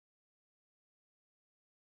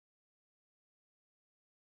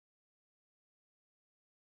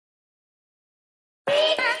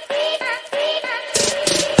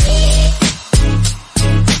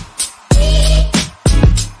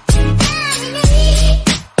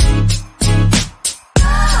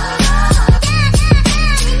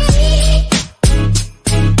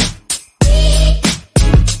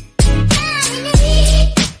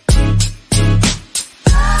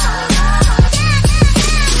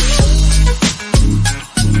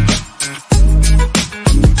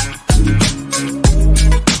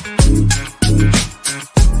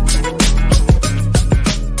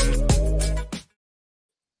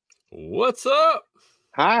What's up?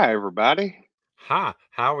 Hi, everybody. Hi,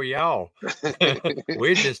 how are y'all?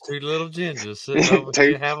 We're just two little gingers sitting over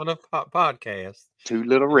here having a podcast. Two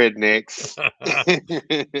little rednecks.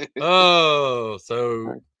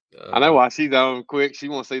 I know why she's on quick. She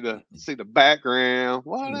wants to see the background.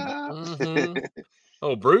 What up?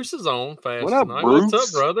 Oh, Bruce is on fast what up, tonight. Bruce?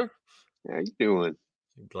 What's up, brother? How you doing?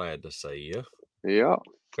 Glad to see you. Yeah.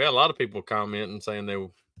 We had a lot of people commenting saying they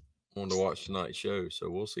wanted to watch tonight's show, so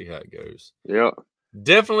we'll see how it goes. Yeah.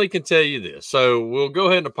 Definitely can tell you this. So we'll go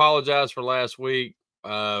ahead and apologize for last week.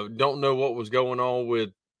 Don't know what was going on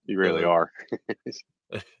with. You really are.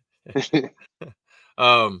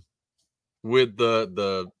 With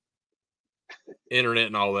the internet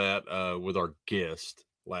and all that, with our guest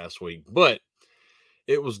last week, but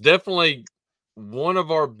it was definitely one of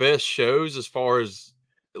our best shows as far as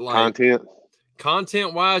like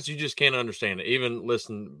content wise. You just can't understand it, even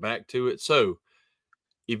listen back to it. So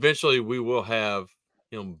eventually we will have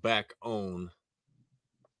him back on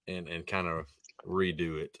and kind of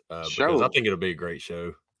redo it because I think it'll be a great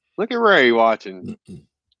show. Look at Ray watching.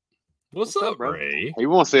 What's up, Ray? He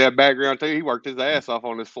wants to see that background too. He worked his ass off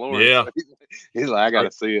on this floor. Yeah. He's like, I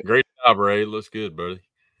gotta see it. Great job, Ray. Looks good, buddy.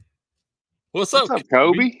 What's up,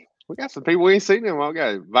 Kobe? We got some people we ain't seen them. I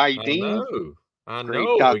got Vidine. I know.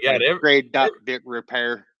 We got great dot dick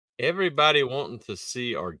repair. Everybody wanting to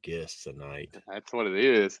see our guest tonight. That's what it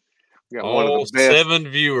is. We got all 7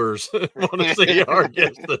 viewers want to see our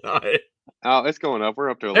guest tonight. Oh, it's going up. We're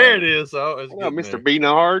up to 11. There it is. Oh, it's good, Mr.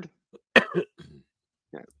 Beanard.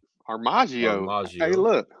 Armaggio. Hey,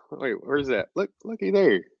 look. Wait, where's that? Looky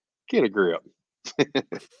there. Get a grip.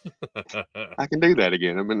 I can do that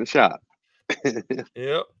again. I'm in the shop.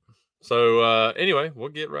 Yep. So anyway, we'll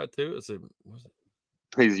get right to it.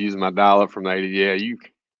 He's using my dial up from the 80. Yeah, you.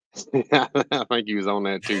 I think he was on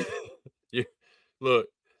that too. Look,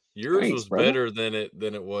 yours was better than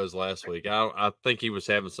it was last week. I think he was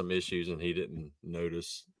having some issues and he didn't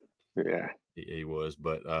notice. Yeah, he was.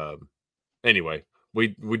 But anyway, we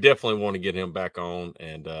definitely want to get him back on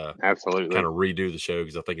and absolutely kind of redo the show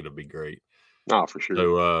because I think it'll be great. Oh, for sure.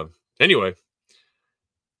 So anyway,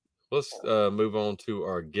 let's move on to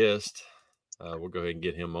our guest. We'll go ahead and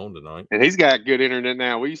get him on tonight. And he's got good internet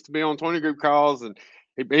now. We used to be on 20 group calls and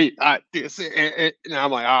and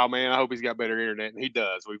I'm like, oh man, I hope he's got better internet, and he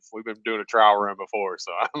does. We've been doing a trial run before,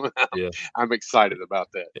 so I'm excited about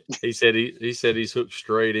that. He said he's hooked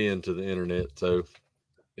straight into the internet, so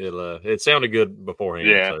it sounded good beforehand.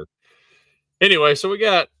 Yeah. So anyway, so we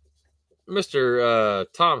got Mr.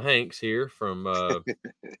 Tom Hanks here from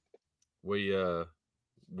we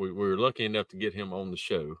were lucky enough to get him on the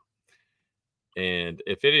show, and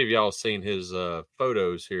if any of y'all seen his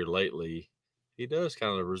photos here lately. He does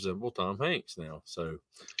kind of resemble Tom Hanks now, so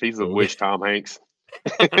he's a wish Tom Hanks.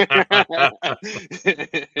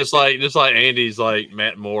 just like Andy's like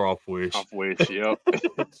Matt Moore off Wish. Off Wish, yep.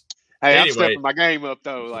 Hey, I'm stepping my game up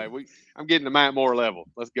though. Like I'm getting to Matt Moore level.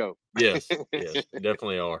 Let's go. Yes,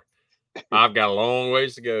 definitely are. I've got a long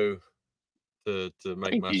ways to go to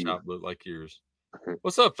make my shop look like yours.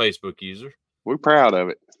 What's up, Facebook user? We're proud of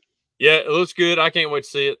it. Yeah, it looks good. I can't wait to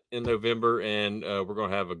see it in November, and we're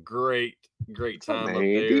gonna have a great time up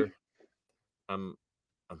there. I'm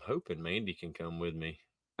hoping Mandy can come with me.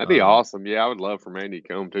 That'd be awesome. Yeah, I would love for Mandy to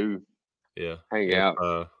come too. Yeah, hang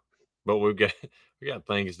out. But we got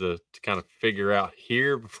things to kind of figure out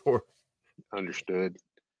here before. Understood.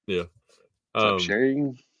 Yeah. What's up,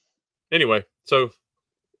 Shane? Anyway, so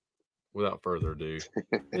without further ado,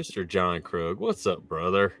 Mr. John Krug, what's up,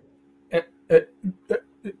 brother?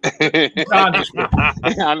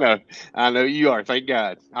 I know you are. Thank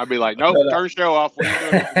God. I'd be like, nope, turn the show off.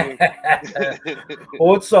 Well,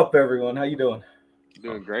 what's up, everyone? How you doing?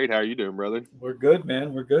 Doing great. How are you doing, brother? We're good,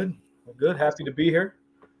 man. We're good. Happy to be here.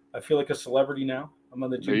 I feel like a celebrity now. I'm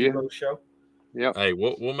on the Ginger Rose show. Yep. Hey,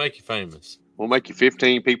 we'll make you famous. We'll make you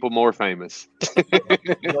 15 people more famous.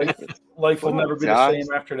 Life will never be the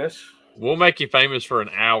same after this. We'll make you famous for an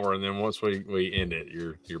hour, and then once we end it,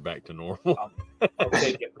 you're back to normal. I'll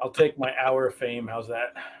take it. I'll take my hour of fame. How's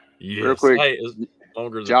that? Yes. Real quick, hey,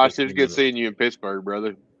 longer Josh, it was good seeing you in Pittsburgh,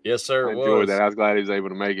 brother. Yes, sir. I enjoyed that. I was glad he was able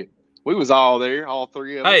to make it. We was all there, all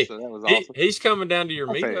three of us. So that was awesome. He's coming down to your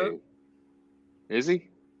meetup. Is he?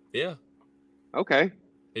 Yeah. Okay.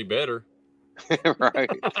 He better. Right.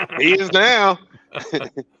 He is now.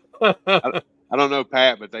 I don't know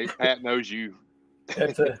Pat, but Pat knows you.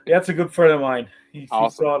 That's a good friend of mine. He saw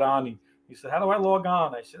it on. He said, "How do I log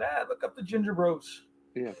on?" I said, look up the Ginger Bros."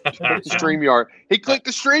 Yeah. StreamYard. He clicked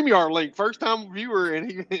the StreamYard link. First time viewer,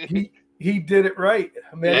 and he did it right.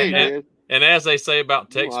 And And as they say about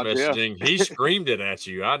text messaging, he screamed it at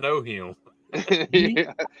you. I know him. And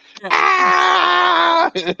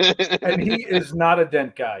he is not a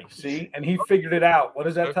dent guy. See, and he figured it out. What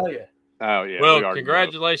does that tell you? Oh yeah. Well,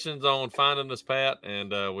 congratulations on finding this, Pat,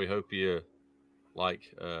 and we hope you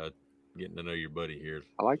like getting to know your buddy here.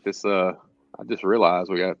 I like this. I just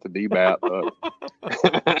realized we got the DBAT up.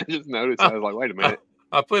 I just noticed. I was like, wait a minute.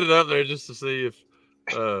 I put it up there just to see if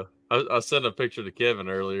I sent a picture to Kevin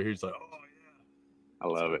earlier. He's like, oh yeah, I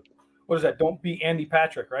love it. What is that? Don't be Andy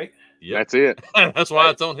Patrick, right? Yeah, that's it. That's why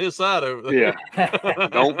it's on his side over there. Yeah.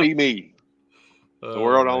 Don't be me. The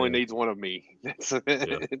world only needs one of me.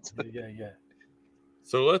 Yeah.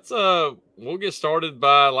 So let's we'll get started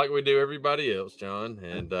by like we do everybody else, John,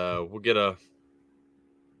 and we'll get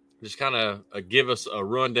just kind of give us a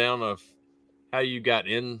rundown of how you got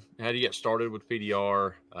started with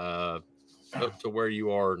PDR up to where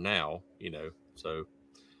you are now, So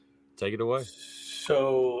take it away.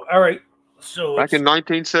 So all right. So back in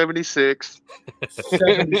 1976.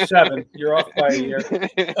 77. You're off by a year.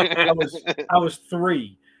 I was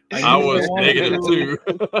 3. I was -2.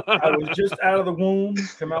 I was just out of the womb,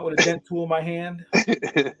 come out with a dent tool in my hand.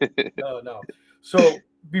 No. So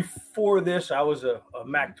before this, I was a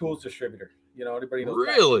Mac Tools distributor. Anybody knows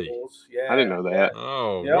really? Mac Tools? Yeah. I didn't know that.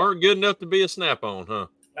 Oh, weren't good enough to be a Snap-on, huh?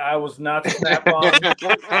 I was not Snap-on.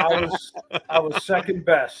 I was second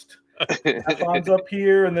best. Snap-on's up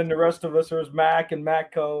here, and then the rest of us was Mac and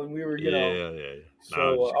Macco, and we were, Yeah.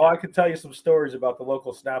 So, I could tell you some stories about the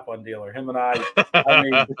local Snap-on dealer. Him and I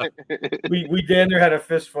mean, we damn near had a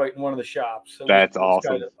fist fight in one of the shops. So that's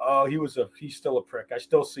awesome. He's still a prick. I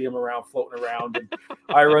still see him floating around, and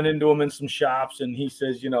I run into him in some shops, and he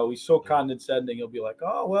says, he's so condescending. He'll be like,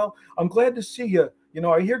 "Oh, well, I'm glad to see you.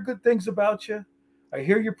 I hear good things about you. I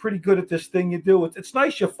hear you're pretty good at this thing you do. It's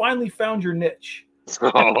nice you finally found your niche."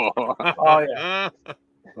 Oh yeah.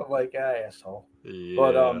 I'm like, asshole. Yeah.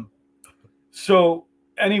 But so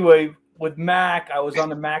anyway, with Mac, I was on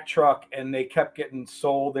the Mac truck and they kept getting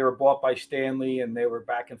sold. They were bought by Stanley and they were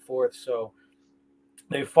back and forth. So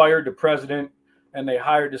they fired the president and they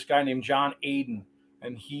hired this guy named John Aiden,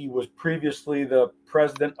 and he was previously the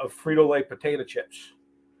president of Frito-Lay potato chips.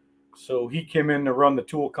 So he came in to run the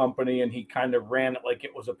tool company and he kind of ran it like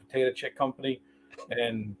it was a potato chip company,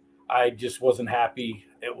 and I just wasn't happy.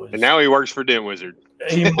 And now he works for Dim Wizard.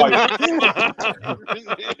 He might.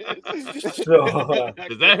 So,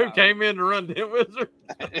 is that who came in to run Dim Wizard?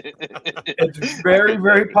 It's very,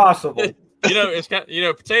 very possible. It's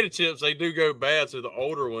potato chips, they do go bad, so the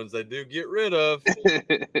older ones they do get rid of.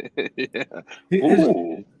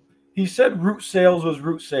 He said root sales was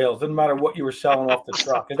root sales. Didn't matter what you were selling off the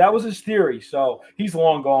truck. And that was his theory. So he's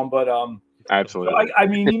long gone, but absolutely. So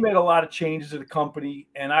he made a lot of changes to the company,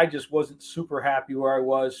 and I just wasn't super happy where I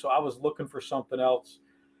was. So I was looking for something else.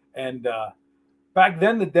 And back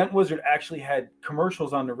then, the Dent Wizard actually had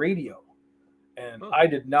commercials on the radio. And I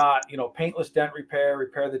did not, paintless dent repair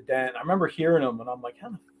the dent. I remember hearing them, and I'm like,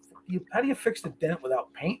 how do you fix the dent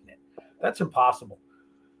without painting it? That's impossible.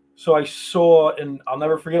 So I saw, and I'll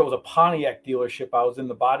never forget, it was a Pontiac dealership. I was in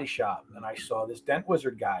the body shop, and I saw this Dent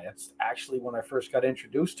Wizard guy. That's actually when I first got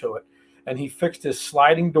introduced to it. And he fixed his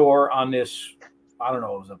sliding door on this, I don't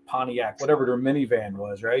know, it was a Pontiac, whatever their minivan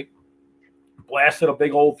was, right? Blasted a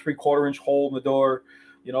big old 3/4-inch hole in the door,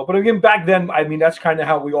 But again, back then, that's kind of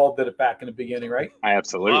how we all did it back in the beginning, right?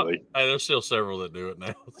 Absolutely. There's still several that do it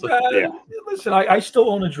now. So. Yeah. Listen, I still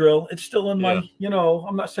own a drill. It's still in my,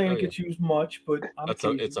 I'm not saying it gets used much, but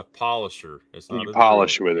it's a polisher. It's not you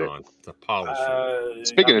polish with it. It's a polisher.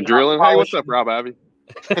 Speaking of drilling, hey, what's up, Rob Abbey?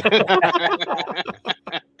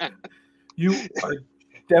 You are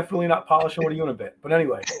definitely not polishing what a unit bit. But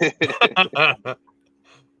anyway.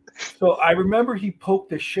 So I remember he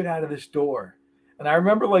poked the shit out of this door. And I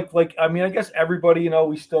remember I guess everybody,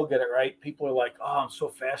 we still get it, right? People are like, "Oh, I'm so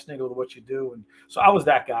fascinated with what you do." And so I was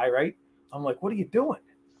that guy, right? I'm like, "What are you doing?"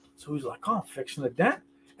 So he's like, "Oh, I'm fixing the dent."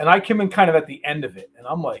 And I came in kind of at the end of it. And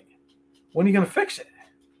I'm like, "When are you going to fix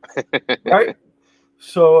it?" Right?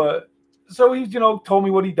 So he's, told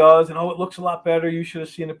me what he does. And, it looks a lot better. You should have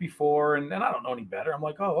seen it before. And I don't know any better. I'm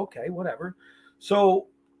like, "Oh, okay, whatever." So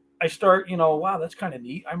I start, wow, that's kind of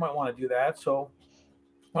neat. I might want to do that. So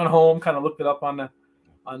went home, kind of looked it up on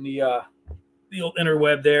the old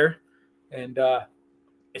interweb there, and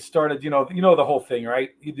it started. You know the whole thing,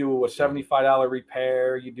 right? You do a $75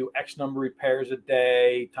 repair, you do X number of repairs a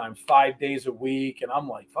day times 5 days a week, and I'm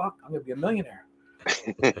like, fuck, I'm gonna be a millionaire.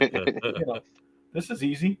 This is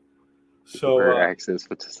easy. So access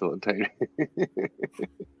facilitator.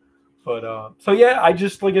 But so yeah, I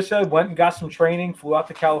just, like I said, went and got some training, flew out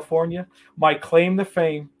to California. My claim to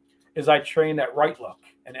fame is I train at Right Look.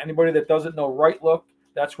 And anybody that doesn't know Right Look,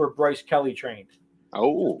 that's where Bryce Kelly trained.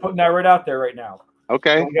 Oh, putting that right out there right now.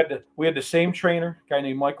 Okay. So we had the same trainer, a guy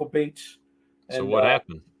named Michael Bates. And, so what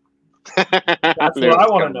happened? That's what I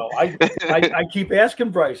want to know. I keep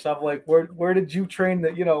asking Bryce. I'm like, where did you train?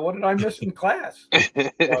 That what did I miss in class?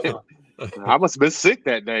 I must have been sick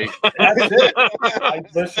that day. That's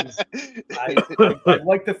it. Listen, I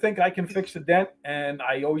like to think I can fix a dent, and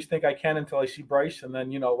I always think I can until I see Bryce, and then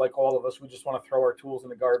like all of us, we just want to throw our tools in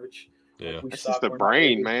the garbage. Yeah, that's just the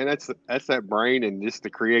brain, man. That's that brain and just the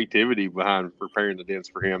creativity behind preparing the dents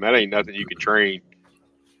for him. That ain't nothing you can train.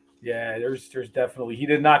 Yeah, there's definitely, he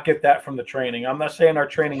did not get that from the training. I'm not saying our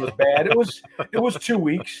training was bad. It was 2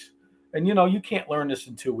 weeks, and you can't learn this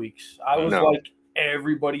in 2 weeks. I was like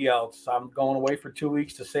everybody else. I'm going away for 2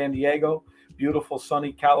 weeks to San Diego, beautiful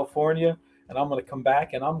sunny California, and I'm going to come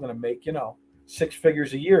back and I'm going to make 6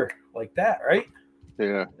 figures a year like that, right?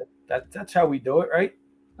 Yeah, that's how we do it, right?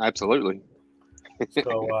 Absolutely.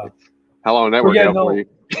 So, how long that worked out for you?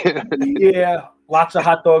 Yeah, lots of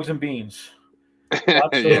hot dogs and beans.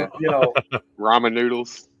 Lots of, ramen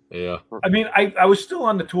noodles. Yeah. I mean, I was still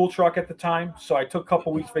on the tool truck at the time, so I took a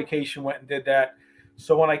couple weeks vacation, went and did that.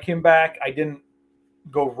 So when I came back, I didn't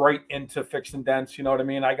go right into fixing dents. You know what I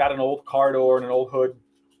mean? I got an old car door and an old hood,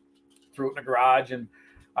 threw it in the garage, and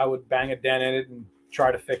I would bang a dent in it and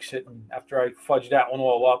try to fix it. And after I fudged that one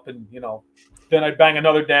all up, and then I'd bang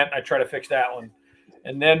another dent and I'd try to fix that one.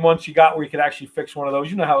 And then once you got where you could actually fix one of those,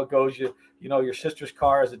 you know how it goes. Your sister's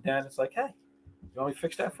car has a dent. It's like, hey, you want me to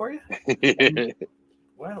fix that for you?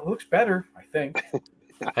 Well, it looks better, I think.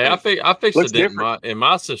 Hey, I fixed a dent in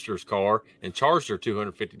my sister's car and charged her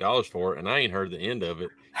 $250 for it, and I ain't heard the end of it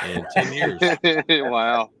in 10 years.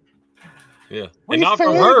 Wow. Yeah, and not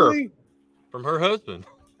from her, from her husband.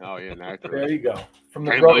 Oh yeah, naturally. There you go. From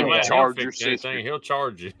the brother, charge your sister. He'll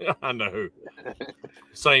charge you. I know.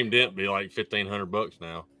 Same dent be like $1,500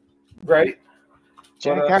 now. Right.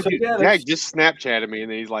 Jack, Jack just Snapchatted me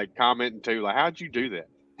and he's like commenting too, like, how'd you do that?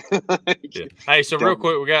 Yeah. Hey, so real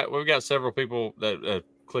quick, we've got several people that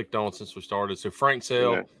clicked on since we started. So Frank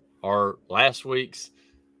Sell, our last week's.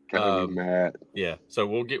 Matt. Yeah. So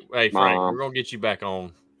we'll get. Hey, Frank, we're gonna get you back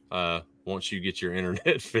on once you get your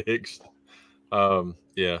internet fixed.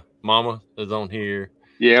 Yeah. Mama is on here.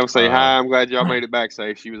 Yeah, I'm saying hi. I'm glad y'all made it back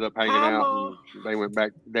safe. She was up hanging out, and they went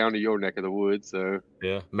back down to your neck of the woods. So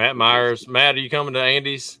yeah, Matt Myers. Matt, are you coming to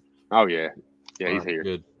Andy's? Oh yeah, he's here.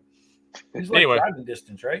 Good. He's like driving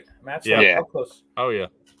distance, right? Matt's how close? Oh yeah.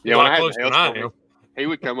 Yeah, when I had the hailstorm, he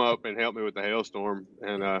would come up and help me with the hailstorm.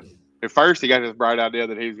 And at first, he got this bright idea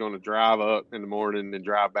that he was going to drive up in the morning and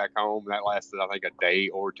drive back home. That lasted, I think, a day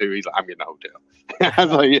or two. He's like, I'm getting a hotel. I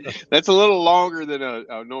was like, that's a little longer than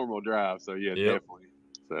a normal drive. So yeah, definitely.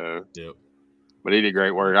 So, but he did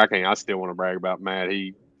great work. I still want to brag about Matt.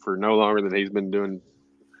 He, for no longer than he's been doing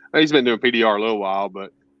PDR a little while,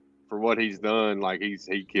 but for what he's done, like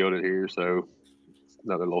he killed it here. So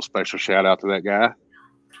another little special shout out to that guy.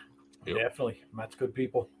 Yep. Definitely. Matt's good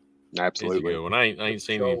people. Absolutely. Well, I ain't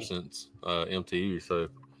seen him since MTU, so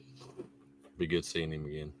be good seeing him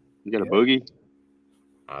again. You got a boogie?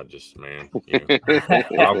 I just, man,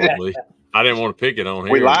 probably. I didn't want to pick it on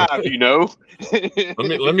here. We live,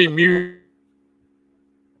 let me mute.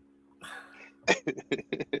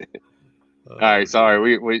 All right,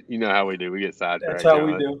 sorry. We you know how we do. We get sidetracked. That's how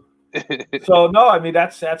we do. So no, I mean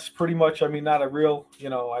that's pretty much. I mean, not a real.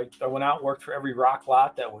 I went out and worked for every rock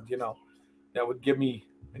lot that would give me.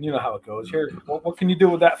 And you know how it goes. Here, what can you do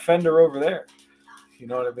with that fender over there? You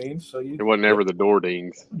know what I mean? So it wasn't ever the door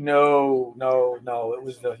dings. No. It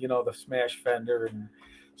was the smash fender, and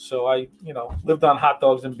so I lived on hot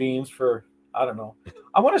dogs and beans for I don't know.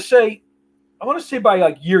 I want to say by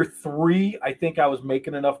like year 3, I think I was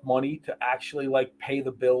making enough money to actually like pay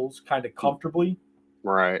the bills kind of comfortably.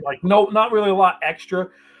 Right. Like no, not really a lot extra,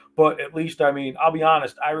 but at least I mean I'll be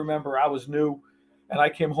honest. I remember I was new. And I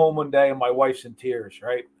came home one day and my wife's in tears,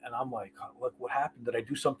 right? And I'm like, look, what happened? Did I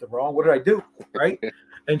do something wrong? What did I do? Right?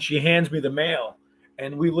 And she hands me the mail.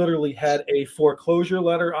 And we literally had a foreclosure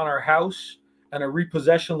letter on our house and a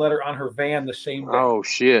repossession letter on her van the same day. Oh,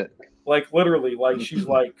 shit. Like literally, like she's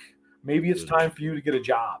like, maybe it's time for you to get a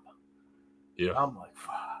job. Yeah. And I'm like,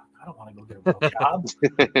 fuck, I don't want to go get a real job.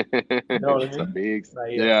 You know what I mean?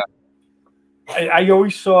 Yeah. I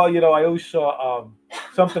always saw,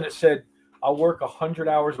 something that said, I'll work 100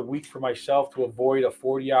 hours a week for myself to avoid a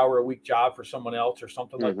 40-hour-a-week job for someone else or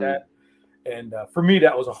something like that. And for me,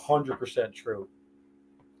 that was 100% true.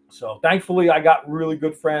 So thankfully, I got really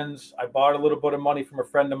good friends. I borrowed a little bit of money from a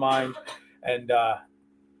friend of mine. And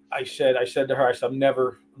I said to her, I'm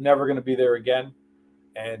never going to be there again.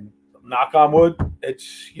 And knock on wood,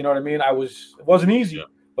 it's, you know what I mean? It wasn't easy,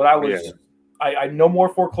 but I no more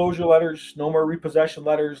foreclosure letters, no more repossession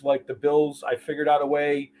letters. Like the bills, I figured out a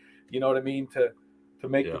way, you know what I mean, to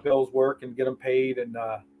make the bills work and get them paid. And,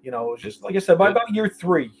 you know, it was just, like I said, by about year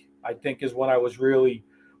 3, I think is when I was really,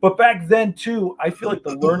 but back then too, I feel like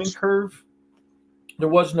the learning curve, there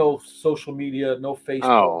was no social media, no Facebook.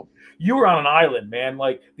 Oh. You were on an island, man.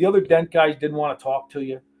 Like the other dent guys didn't want to talk to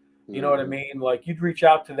you. You know what I mean? Like you'd reach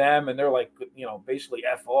out to them and they're like, you know, basically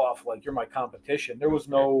F off, like you're my competition. There was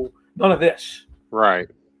none of this. Right.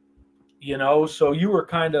 You know, so you were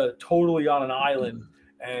kind of totally on an island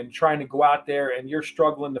and trying to go out there and you're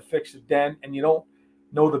struggling to fix a dent and you don't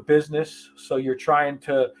know the business. So you're trying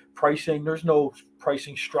to pricing. There's no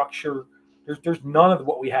pricing structure. There's none of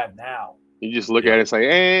what we have now. You just look at it and say,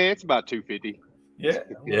 "Hey, it's about $250." Yeah.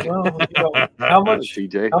 Well, you know, how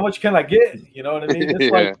much can I get? You know what I mean?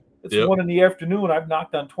 It's like it's 1 in the afternoon. I've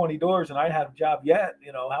knocked on 20 doors and I haven't a job yet.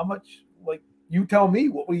 You know, how much? Like, you tell me,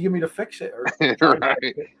 what will you give me to fix it? Or right.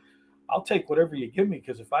 fix it? I'll take whatever you give me,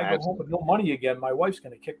 because if I go home with no money again, my wife's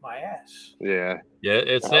gonna kick my ass. Yeah.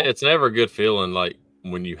 It's never a good feeling, like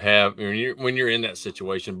when you're in that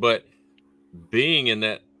situation, but being in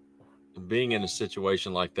a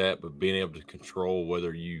situation like that, but being able to control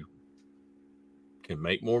whether you can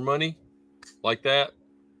make more money like that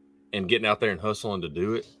and getting out there and hustling to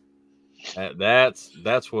do it.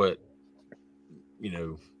 That's what, you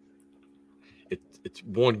know, it's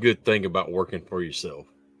one good thing about working for yourself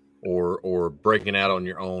or breaking out on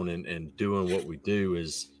your own and doing what we do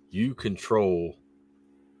is you control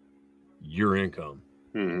your income.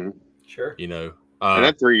 Mm-hmm. Sure. You know, and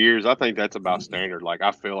that 3 years, I think that's about standard. Like,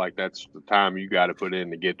 I feel like that's the time you got to put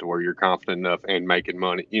in to get to where you're confident enough and making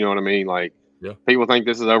money. You know what I mean? Like, people think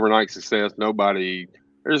this is overnight success.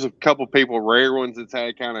 There's a couple people, rare ones, that's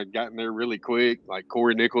had kind of gotten there really quick. Like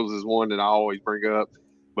Corey Nichols is one that I always bring up.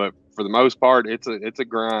 But for the most part, it's a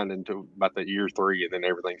grind until about that year 3, and then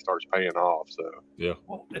everything starts paying off. So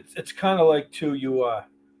well, it's kind of like too.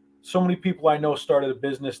 So many people I know started a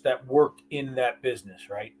business that worked in that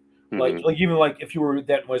business, right? Mm-hmm. Like even like if you were a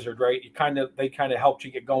dent wizard, right? They kind of helped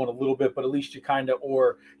you get going a little bit, but at least you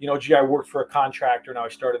or you know, gee, I worked for a contractor, now I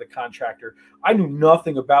started a contractor. I knew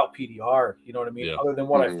nothing about PDR, you know what I mean, other than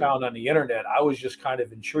what I found on the internet. I was just kind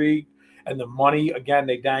of intrigued. And the money, again,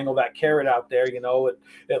 they dangle that carrot out there. You know,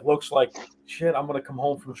 it looks like shit. I'm going to come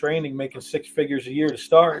home from training making 6 figures a year to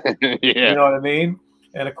start. You know what I mean?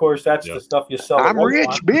 And of course, that's the stuff you sell. I'm rich,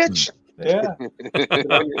 bitch. Yeah.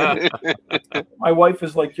 My wife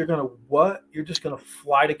is like, "You're gonna what? You're just gonna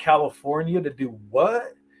fly to California to do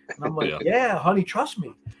what?" And I'm like, "Yeah, honey, trust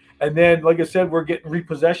me." And then, like I said, we're getting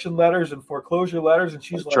repossession letters and foreclosure letters, and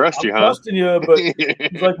she's like, "I'm trusting you," but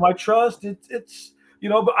she's like, "My trust, it's." You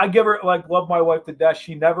know, but I give her, like, love my wife to death.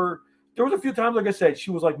 There was a few times, like I said, she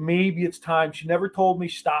was like, maybe it's time. She never told me,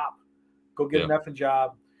 stop, go get an effing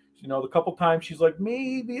job. You know, the couple times she's like,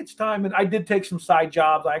 maybe it's time. And I did take some side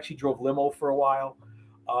jobs. I actually drove limo for a while.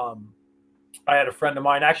 I had a friend of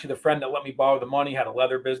mine, actually the friend that let me borrow the money, had a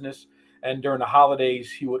leather business. And during the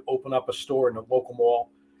holidays, he would open up a store in a local mall.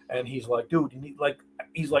 And he's like, dude,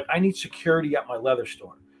 I need security at my leather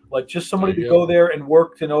store. Like just somebody to go there and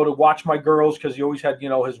work, to watch my girls, because he always had,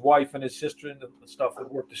 his wife and his sister and stuff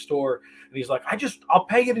that worked the store. And he's like, I'll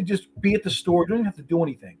pay you to just be at the store. You don't even have to do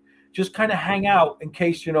anything. Just kind of hang out in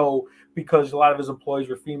case, because a lot of his employees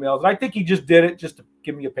were females. And I think he just did it just to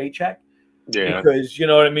give me a paycheck. Yeah. Because, you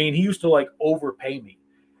know what I mean? He used to like overpay me.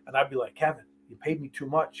 And I'd be like, Kevin, you paid me too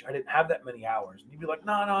much. I didn't have that many hours. And he'd be like,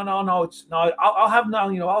 no. I'll have now,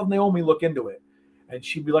 I'll Naomi look into it. And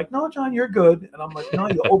she'd be like, no, John, you're good. And I'm like, no,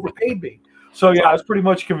 you overpaid me. So, yeah, I was pretty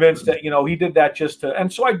much convinced that, he did that just to –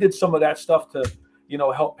 and so I did some of that stuff to,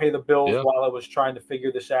 help pay the bills while I was trying to figure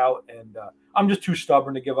this out. And I'm just too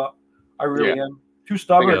stubborn to give up. I really am. Too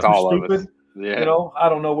stubborn, too stupid. I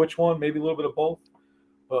don't know which one, maybe a little bit of both.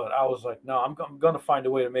 But I was like, no, I'm going to find a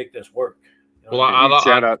way to make this work. Well, I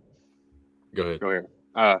shout out. Go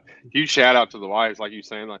ahead. Huge shout out to the wives, like you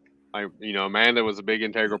saying, like Amanda was a big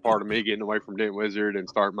integral part of me getting away from Dent Wizard and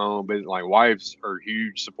starting my own business. Like, wives are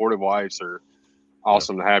huge, supportive wives are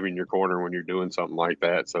awesome to have in your corner when you're doing something like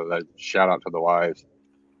that. So that shout out to the wives.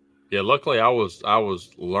 Yeah, luckily I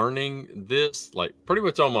was learning this like pretty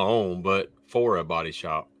much on my own, but for a body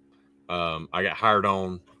shop. I got hired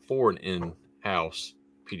on for an in-house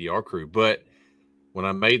PDR crew, but when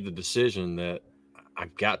I made the decision that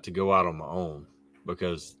I've got to go out on my own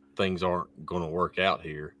because things aren't going to work out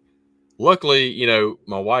here. Luckily,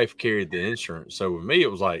 my wife carried the insurance. So with me,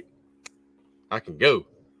 it was like, I can go,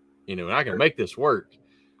 and I can make this work.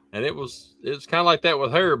 And it was kind of like that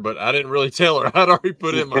with her, but I didn't really tell her. I'd already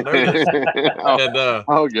put in my notice. And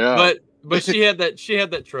oh god. But she had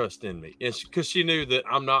that trust in me, and because she knew that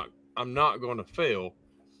I'm not going to fail.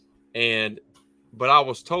 But I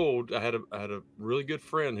was told, I had a really good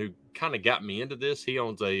friend who kind of got me into this. He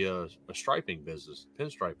owns a striping business,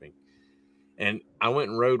 pinstriping, and I went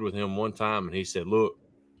and rode with him one time, and he said, "Look,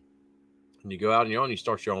 when you go out on your own, you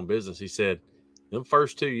start your own business." He said, "Them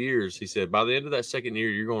first 2 years," he said, "by the end of that second year,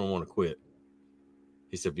 you're going to want to quit."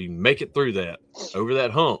 He said, "If you make it through that, over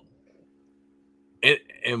that hump,"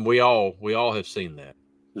 and we all have seen that.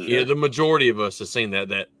 Sure. Yeah, the majority of us have seen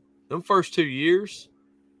that them first 2 years.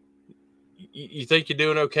 You think you're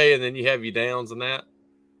doing okay, and then you have your downs and that.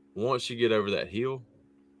 Once you get over that hill,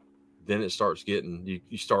 then it starts getting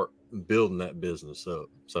you start building that business up.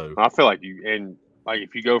 So I feel like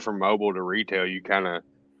if you go from mobile to retail, you kind of,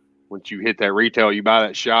 once you hit that retail, you buy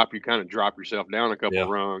that shop, you kind of drop yourself down a couple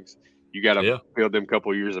rungs. You got to build them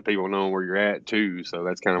couple of years of people knowing where you're at too. So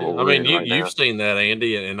that's kind of what we're in right now. You've seen that,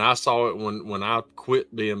 Andy, and I saw it when I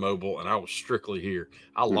quit being mobile and I was strictly here.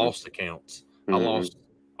 I lost accounts. I lost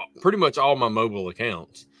pretty much all my mobile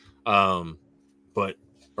accounts, or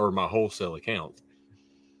my wholesale accounts.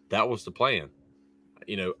 That was the plan.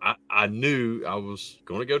 I knew I was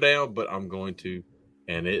going to go down, but I'm going to,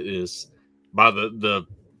 and it is by the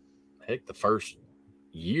first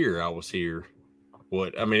year I was here.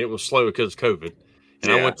 It was slow because of COVID,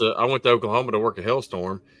 and I went to Oklahoma to work a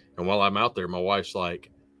hailstorm, and while I'm out there, my wife's like,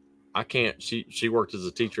 I can't. She worked as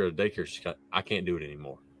a teacher at a daycare. She's got, I can't do it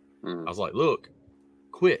anymore. I was like, look,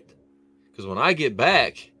 quit, because when I get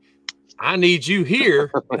back, I need you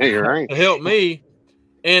here to help me.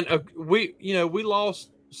 And we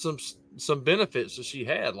lost some benefits that she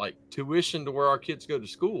had, like tuition to where our kids go to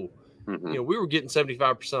school. We were getting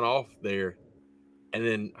 75% off there, and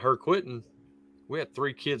then her quitting, we had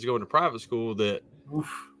 3 kids going to private school that.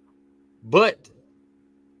 Oof. But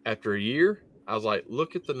after a year, I was like,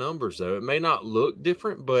 look at the numbers though. It may not look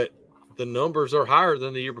different, but the numbers are higher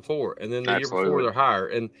than the year before, and then the year before they're higher.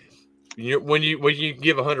 And when you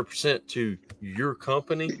give 100% to your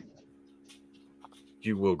company,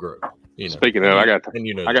 you will grow. Speaking of, I got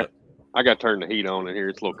to turn the heat on in here.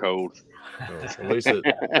 It's a little cold. At least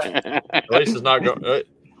it's not going.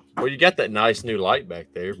 Well, you got that nice new light back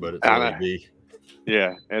there, but it's LED.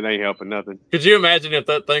 Yeah, it ain't helping nothing. Could you imagine if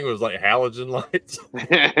that thing was like halogen lights?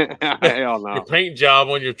 Hell no. Your paint job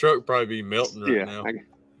on your truck probably be melting right now. I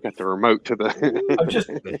got the remote to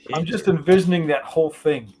the. I'm just envisioning that whole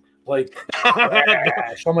thing, like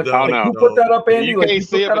crash. I'm like, who put that up, Andy? You can't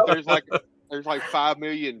see it, but there's like 5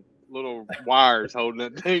 million little wires holding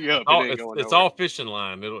that thing up. It's all fishing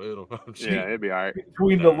line. It'll it'd be all right.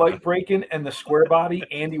 Between the light breaking and the square body,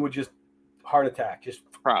 Andy would just heart attack. Just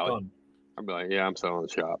probably. Done. I'd be like, I'm selling the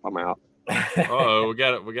shop. I'm out. We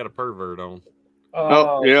got a pervert on.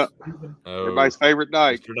 Oh yeah. Everybody's favorite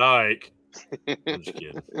Dyke. Mr. Dyke. I'm just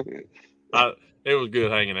kidding. It was good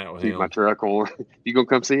hanging out with him. My truck on. You gonna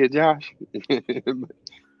come see it, Josh?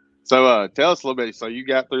 So tell us a little bit. So you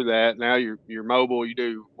got through that. Now you're mobile.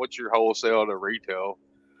 What's your wholesale to retail?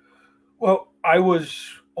 Well, I was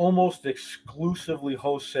almost exclusively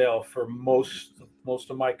wholesale for most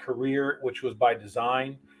of my career, which was by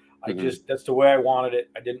design. That's the way I wanted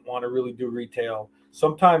it. I didn't want to really do retail.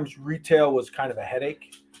 Sometimes retail was kind of a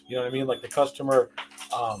headache. You know what I mean? Like the customer,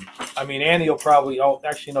 Andy will probably, you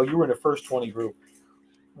were in the first 20 group.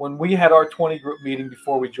 When we had our 20 group meeting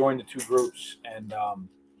before we joined the 2 groups, and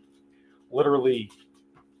literally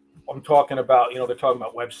I'm talking about, they're talking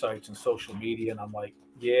about websites and social media, and I'm like,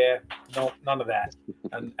 yeah, no, none of that.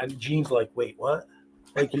 And Gene's like, wait, what?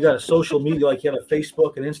 Like, you got a social media, like you had a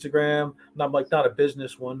Facebook and Instagram. And I'm like, not a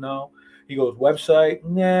business one, no. He goes, website?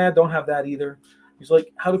 Nah, don't have that either. He's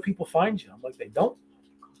like, how do people find you? I'm like, they don't.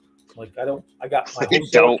 I'm like, I got my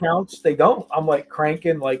wholesale accounts. They don't. I'm like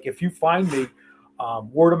cranking. Like, if you find me,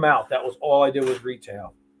 word of mouth. That was all I did was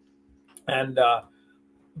retail. And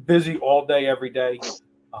busy all day, every day.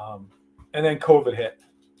 And then COVID hit.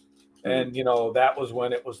 And, that was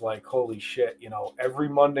when it was like, holy shit, every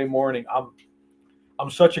Monday morning, I'm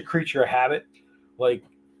such a creature of habit. Like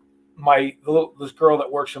this girl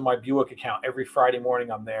that works in my Buick account, every Friday morning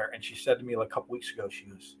I'm there. And she said to me like a couple weeks ago, she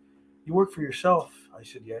goes, you work for yourself? I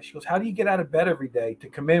said, yeah. She goes, how do you get out of bed every day to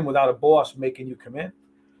come in without a boss making you come in?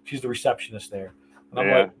 She's the receptionist there. And I'm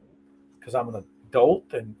like, because I'm an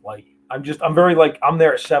adult and like, I'm very like, I'm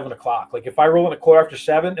there at 7:00. Like if I roll in a quarter after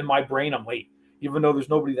 7 in my brain, I'm late, even though there's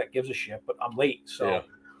nobody that gives a shit, but I'm late. So,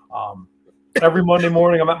 every Monday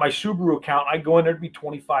morning I'm at my Subaru account. I go in there to be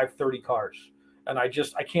 25, 30 cars. And I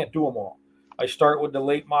can't do them all. I start with the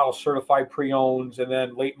late model certified pre-owns, and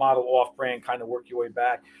then late model off-brand, kind of work your way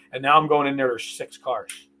back. And now I'm going in there. There's 6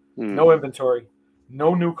 cars, no inventory,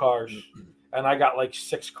 no new cars, and I got like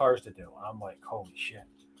 6 cars to do. And I'm like, holy shit,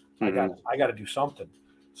 I got to do something.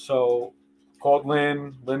 So called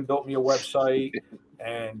Lynn. Lynn built me a website,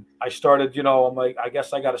 and I started. I'm like, I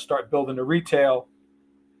guess I got to start building the retail.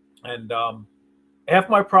 And half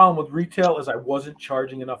my problem with retail is I wasn't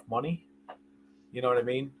charging enough money. You know what I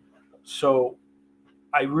mean? So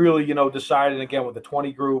I really, decided again with the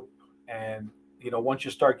 20 group, and once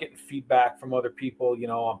you start getting feedback from other people,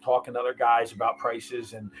 I'm talking to other guys about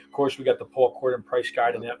prices, and of course we got the Paul Corden price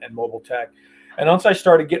guide and Mobile Tech. And once I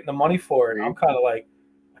started getting the money for it, I'm kind of like,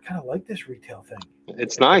 I kind of like this retail thing.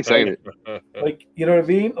 It's nice, ain't it? Like, you know what I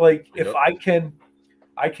mean? Like if I can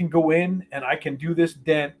go in and I can do this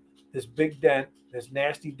dent, this big dent, this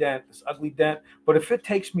nasty dent, this ugly dent, but if it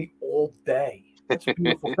takes me all day, that's a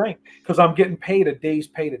beautiful thing because I'm getting paid a day's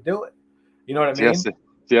pay to do it. You know what I mean?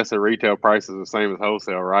 Yes, the retail price is the same as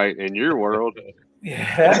wholesale, right? In your world.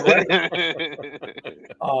 Yeah, right.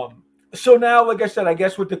 So now, like I said, I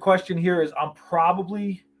guess what the question here is, I'm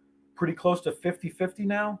probably pretty close to 50-50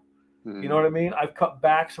 now. You know what I mean? I've cut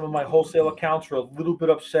back some of my wholesale accounts are a little bit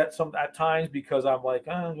upset at times because I'm like,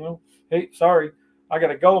 hey, sorry, I got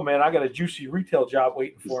to go, man. I got a juicy retail job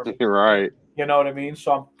waiting for me. Right. You know what I mean?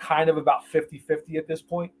 So I'm kind of about 50-50 at this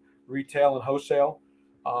point, retail and wholesale.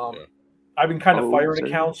 I've been kind of firing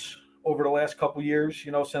accounts over the last couple of years,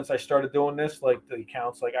 since I started doing this, like the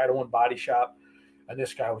accounts, like I don't want Body Shop. And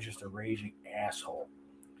this guy was just a raging asshole.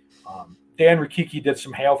 Dan Rikiki did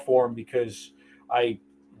some hail for him because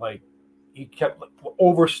he kept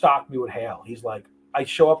overstocked me with hail. He's like, I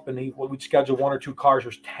show up and we'd schedule 1 or 2 cars.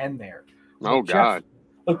 There's 10 there. Oh, God.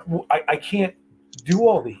 Look, I can't do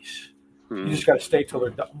all these. You just got to stay till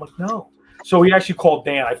they're done. I'm like, no. So he actually called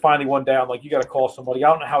Dan. I finally one day, I'm like, you got to call somebody. I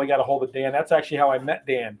don't know how he got a hold of Dan. That's actually how I met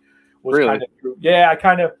Dan. Really?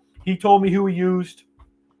 He told me who he used.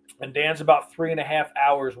 And Dan's about 3.5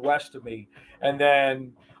 hours west of me. And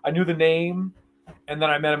then I knew the name. And then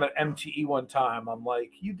I met him at MTE one time. I'm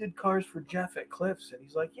like, you did cars for Jeff at Cliffs? And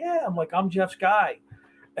he's like, yeah. I'm like, I'm Jeff's guy.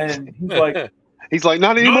 And he's like,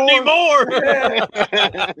 not anymore. Yeah.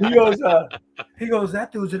 He goes,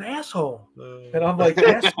 that dude's an asshole. And I'm like,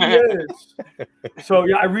 yes, he is. So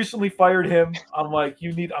yeah, I recently fired him. I'm like,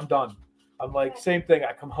 I'm done. I'm like, same thing.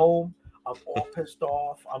 I come home, I'm all pissed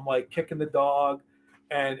off. I'm like kicking the dog.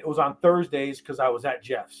 And it was on Thursdays because I was at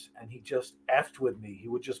Jeff's, and he just effed with me. He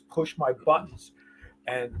would just push my buttons.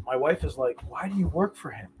 And my wife is like, why do you work for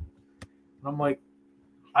him? And I'm like,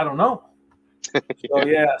 I don't know. So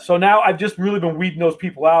yeah. So now I've just really been weeding those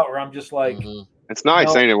people out where I'm just like, it's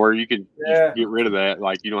nice, ain't it? Where you can get rid of that.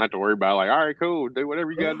 Like you don't have to worry about all right, cool, do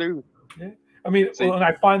whatever you gotta do. Yeah. I mean, and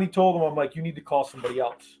I finally told him, I'm like, you need to call somebody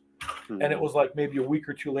else. And it was like maybe a week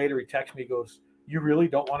or 2 later, he texted me, he goes, you really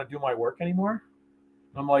don't want to do my work anymore?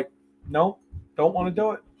 And I'm like, no, don't want to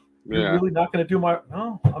do it. You're really not going to do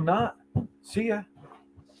no, I'm not. See ya.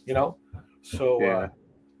 So I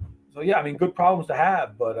mean, good problems to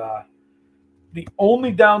have, but the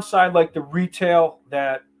only downside, like the retail,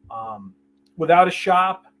 that without a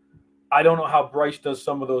shop, I don't know how Bryce does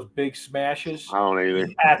some of those big smashes. I don't either.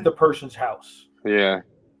 At the person's house. Yeah.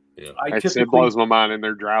 It blows my mind in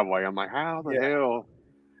their driveway. I'm like, how the hell?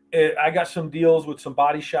 I got some deals with some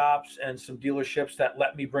body shops and some dealerships that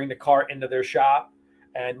let me bring the car into their shop.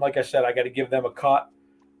 And like I said, I got to give them a cut.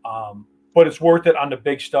 But it's worth it on the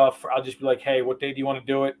big stuff. I'll just be like, hey, what day do you want to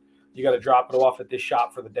do it? You got to drop it off at this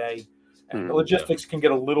shop for the day. And the logistics can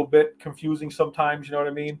get a little bit confusing sometimes, you know what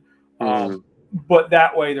I mean? But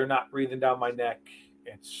that way they're not breathing down my neck.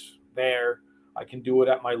 It's there. I can do it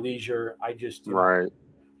at my leisure. I just,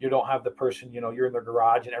 you don't have the person, you're in their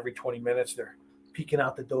garage and every 20 minutes they're peeking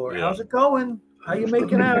out the door. How's it going? How you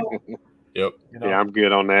making out? Yep. Yeah, I'm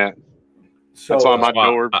good on that. So that's why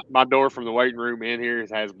my door from the waiting room in here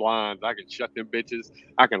has blinds. I can shut them bitches.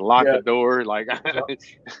 I can lock the door. Like, but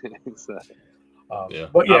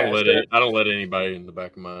I don't let anybody in the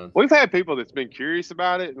back of mine. We've had people that's been curious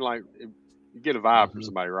about it, and like you get a vibe from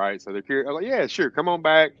somebody, right? So they're curious. I'm like, yeah, sure, come on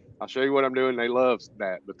back. I'll show you what I'm doing. They love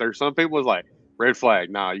that. But there's some people that's like, red flag.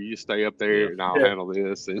 Nah, you just stay up there and I'll handle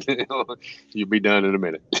this, and you'll be done in a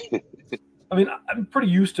minute. I mean, I'm pretty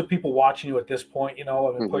used to people watching you at this point.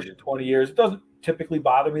 I've been pushing 20 years. It doesn't typically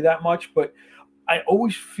bother me that much, but I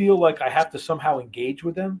always feel like I have to somehow engage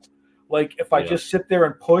with them. Like if I just sit there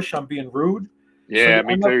and push, I'm being rude. Yeah,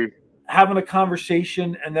 me too. Having a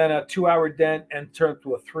conversation and then a 2-hour dent and turn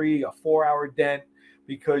to a 4-hour dent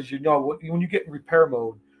because when you get in repair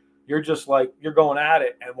mode, you're just like, you're going at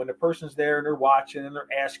it. And when the person's there and they're watching and they're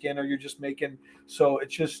asking, or you're just making, so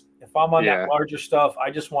it's just, if I'm on that larger stuff,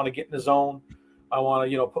 I just want to get in the zone. I want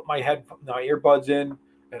to, put my earbuds in,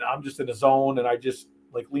 and I'm just in the zone, and I just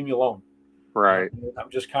like, leave me alone. Right. I'm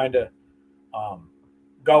just kind of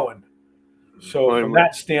going. So from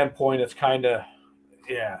that standpoint, it's kind of,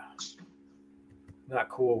 not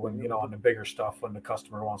cool when, on the bigger stuff, when the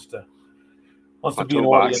customer wants to be an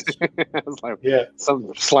audience. I was like,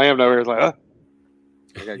 something slammed over here. It's like,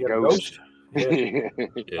 I got ghost. Yeah.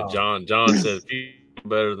 John said, "Feel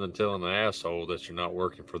better than telling the asshole that you're not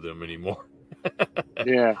working for them anymore."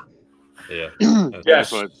 Yeah.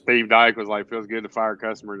 That's what Steve Dyke was like. Feels good to fire a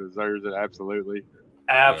customer, deserves it.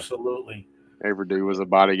 Absolutely. Every dude was a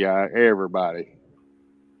body guy. Everybody.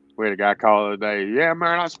 We had a guy call the other day. Yeah,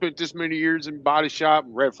 man, I spent this many years in body shop.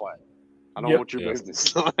 Red flag. I don't want your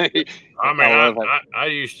business. I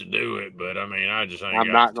used to do it, but I just ain't.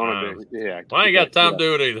 I'm not going to do it. Yeah, I ain't got time to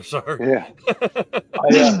do it either, sir. Yeah.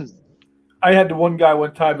 I had the one guy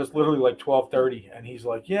one time. It's literally like 12:30, and he's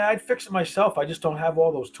like, "Yeah, I'd fix it myself. I just don't have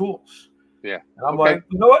all those tools." Yeah. And I'm like,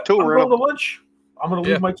 "You know what? I'm going to lunch. I'm going to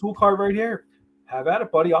leave my tool cart right here. Have at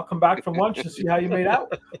it, buddy. I'll come back from lunch and see how you made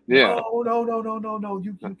out." Yeah. No.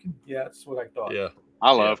 You can. Yeah, that's what I thought. Yeah.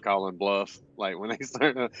 I love calling bluff. Like when they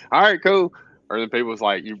start, all right, cool. Or then people's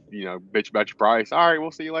like, you bitch about your price. All right, we'll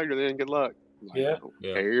see you later then. Good luck. Like, I don't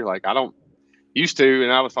care. Like, I don't used to.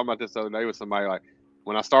 And I was talking about this the other day with somebody. Like,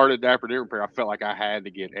 when I started Dapper Deer Repair, I felt like I had to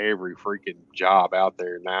get every freaking job out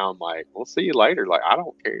there. Now I'm like, we'll see you later. Like, I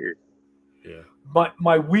don't care. Yeah.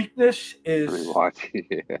 My weakness is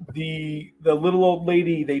the little old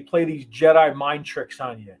lady. They play these Jedi mind tricks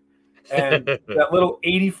on you. And that little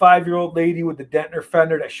 85-year-old lady with the dent in her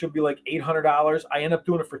fender that should be like $800, I end up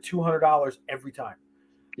doing it for $200 every time.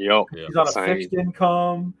 Yep. She's on a fixed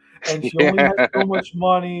income, and she only has so much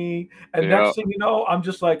money. And next thing you know, I'm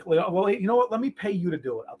just like, well, you know what? Let me pay you to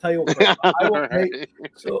do it. I'll tell you what. I will pay.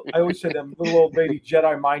 So I always say them little old lady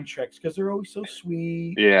Jedi mind tricks because they're always so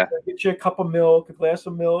sweet. Yeah. They get you a cup of milk, a glass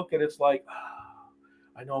of milk, and it's like,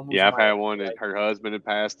 I know. I've had one that her husband had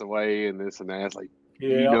passed away, and this and that. It's like,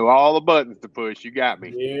 you know all the buttons to push. You got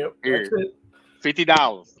me. Yep. Here, that's it.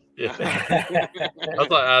 $50. Yeah.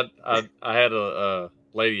 I had a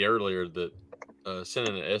lady earlier that sent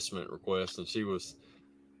in an estimate request, and she's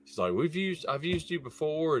like, I've used you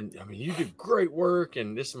before, and you do great work,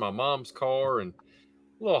 and this is my mom's car, and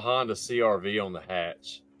a little Honda CRV on the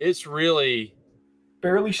hatch. It's really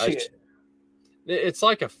barely see it. It's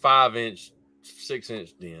like a 5-inch,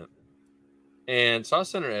 6-inch dent. And so I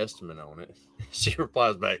sent her an estimate on it. She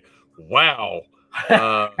replies back, "Wow,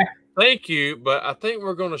 thank you, but I think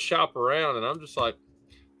we're going to shop around." And I'm just like,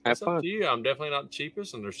 "That's up to you. I'm definitely not the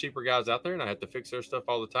cheapest, and there's cheaper guys out there, and I have to fix their stuff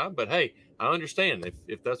all the time. But hey, I understand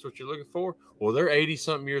if that's what you're looking for. Well, they're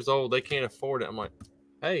 80-something years old. They can't afford it." I'm like,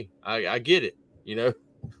 "Hey, I get it.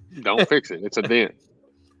 Don't fix it. It's a dent."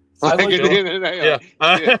 Okay.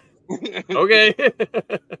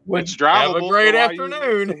 It's drivable. Have a great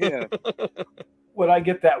afternoon. Yeah. When I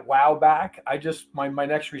get that wow back, I just my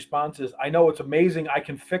next response is, I know it's amazing. I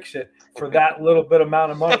can fix it for that little bit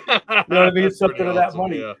amount of money. You know what I mean? It's something of that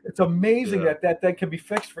money. Yeah. It's amazing that can be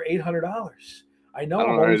fixed for $800. I know.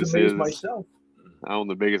 I'm always amazed myself. I own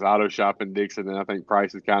the biggest auto shop in Dixon, and I think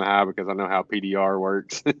price is kind of high because I know how PDR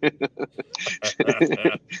works.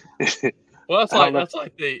 Well, that's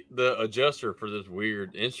like the adjuster for this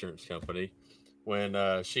weird insurance company. When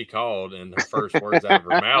she called, and the first words out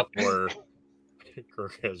of her mouth were,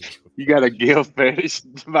 "You got a gift fetish,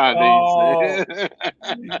 my needs."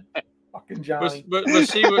 Fucking Johnny. But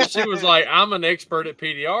she was like, "I'm an expert at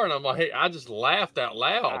PDR," and I'm like, "Hey," I just laughed out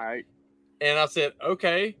loud, right. And I said,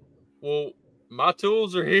 "Okay, well, my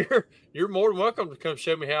tools are here. You're more than welcome to come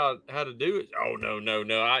show me how to do it." "Oh, no.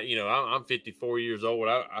 I'm 54 years old.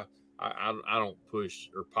 I don't push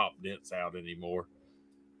or pop dents out anymore."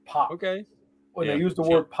 Pop. Okay. When they use the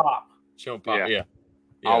word pop. She don't pop. Yeah.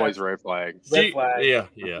 Always red flag. Red flag. Yeah.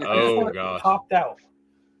 Oh gosh. Popped out.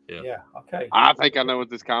 Yeah. Okay. I think I know what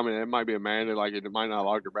this comment. It might be Amanda. Like it might not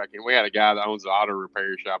log her back in. We had a guy that owns an auto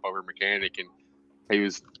repair shop over Mechanic, and he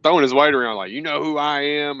was throwing his weight around like, "You know who I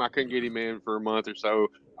am." I couldn't get him in for a month or so.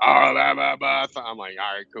 Oh, blah, blah, blah. I'm like,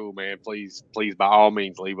 "All right, cool, man. Please, by all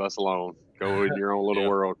means, leave us alone. Go in your own little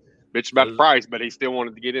world." Bitch about the price, but he still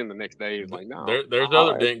wanted to get in the next day. He was like, "No." There's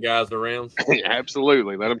other dent guys around.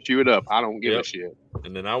 Absolutely. Let them chew it up. I don't give a shit.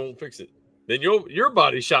 And then I won't fix it. Then your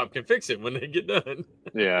body shop can fix it when they get done.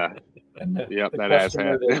 Yeah.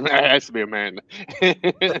 That has to be Amanda.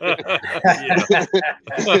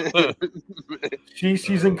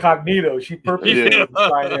 She's incognito. She purposely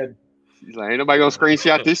signed in. He's like, ain't nobody gonna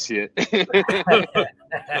screenshot this shit.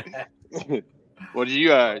 Well, do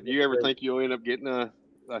you ever think you'll end up getting a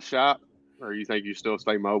shop, or you think you still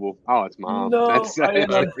stay mobile? Oh, it's Mom. No,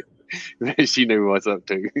 she knew what's up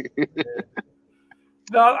too.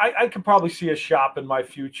 No, I could probably see a shop in my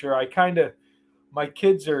future.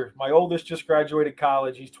 My oldest just graduated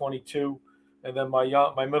college. He's 22. And then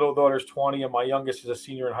my middle daughter's 20 and my youngest is a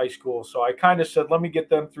senior in high school. So I kind of said, let me get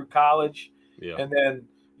them through college. Yeah. And then,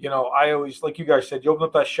 I always, like you guys said, you open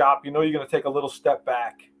up that shop, you're going to take a little step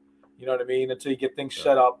back, you know what I mean? Until you get things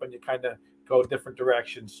set up and you kind of go different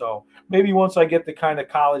directions. So maybe once I get the kind of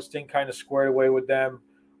college thing kind of squared away with them,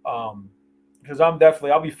 because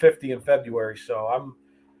I'll be 50 in February. So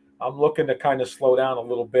I'm looking to kind of slow down a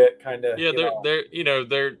little bit, kind of. Yeah,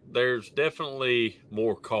 there's definitely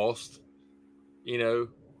more cost,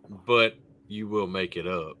 but you will make it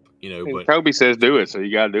up, but Kobe says do it, so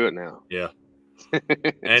you got to do it now. Yeah.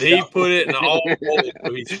 And he put it in all holes,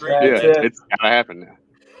 so he's it's got to happen now.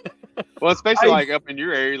 Well, especially like up in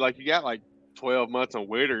your area, like you got like 12 months on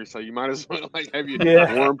winter, so you might as well like have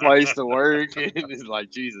your warm place to work. And it's like,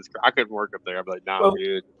 Jesus Christ, I couldn't work up there. I'd be like, nah, I'm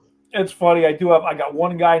good. It's funny. I got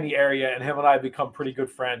one guy in the area, and him and I have become pretty good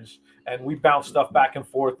friends, and we bounce stuff back and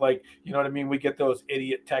forth. Like, you know what I mean? We get those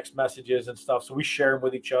idiot text messages and stuff, so we share them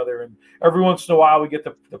with each other. And every once in a while, we get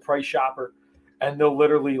the price shopper, and they'll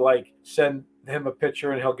literally like send him a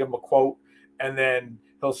picture, and he'll give him a quote, and then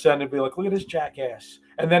he'll send it and be like, "Look at this jackass."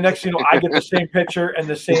 And then next thing you know, I get the same picture and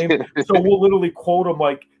the same. So we'll literally quote him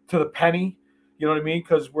like to the penny. You know what I mean?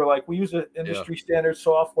 Because we're like, we use an industry standard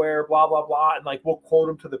software, blah, blah, blah. And like, we'll quote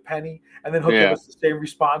him to the penny and then he'll give us the same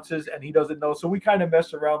responses and he doesn't know. So we kind of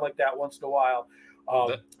mess around like that once in a while.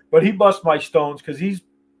 But he busts my stones because he's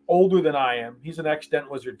older than I am. He's an ex-Dent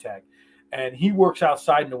Wizard tech and he works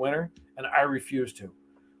outside in the winter and I refuse to.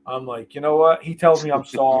 I'm like, you know what? He tells me I'm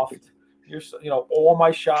soft. All my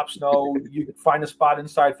shops know you can find a spot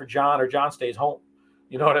inside for John or John stays home.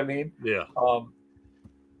 You know what I mean? Yeah.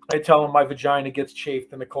 I tell him my vagina gets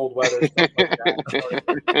chafed in the cold weather, stuff like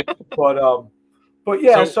that. But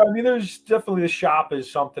yeah, so I mean, there's definitely the shop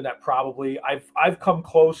is something that probably I've come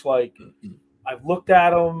close. Like I've looked at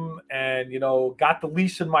them and got the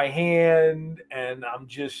lease in my hand, and I'm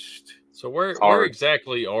just. So where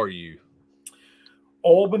exactly are you?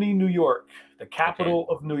 Albany, New York, the capital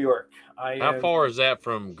of New York. How far is that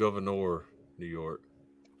from Gouverneur, New York?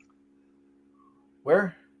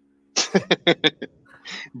 Where?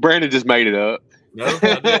 Brandon just made it up. No,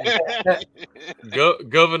 I didn't.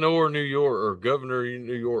 Gouverneur, New York, or Governor,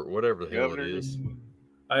 New York, whatever the hell it is.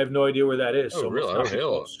 I have no idea where that is. Oh, so really? Oh,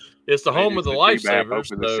 hell. It's the home of the Lifesavers.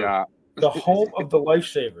 The home of the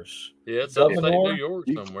Lifesavers. Yeah, it's upstate New York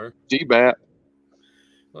somewhere. GBAP.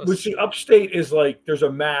 Which the upstate is like, there's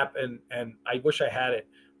a map, and I wish I had it.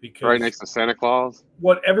 Because right next to Santa Claus.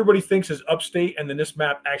 What everybody thinks is upstate, and then this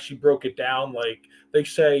map actually broke it down. Like they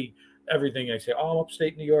say everything. I say, "Oh, I'm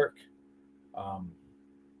upstate New York." I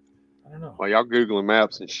don't know. Well, y'all googling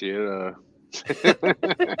maps and shit.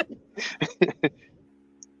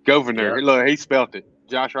 Governor, look, he spelt it.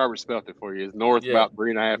 Josh Roberts spelt it for you. It's north about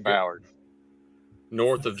 3.5 hours.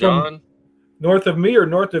 North of John. North of me or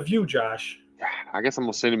north of you, Josh? I guess I'm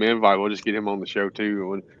gonna send him an invite. We'll just get him on the show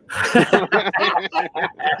too.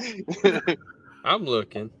 I'm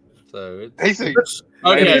looking. So it's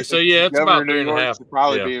okay. So it's about 3.5. Should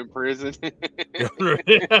probably be in prison.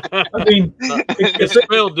 I mean, it's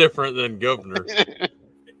spelled different than governor.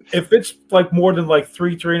 If it's like more than like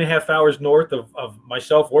 3.5 hours north of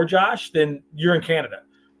myself or Josh, then you're in Canada.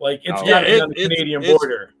 Like it's on the Canadian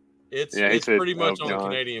border. It's pretty much on the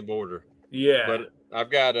Canadian border. Yeah, but I've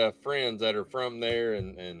got friends that are from there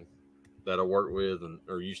and that I work with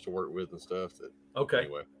or used to work with and stuff.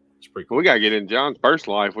 Anyway, it's pretty cool. We got to get in John's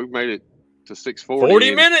personal life. We've made it to 6:40.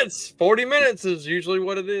 40 minutes. 40 minutes is usually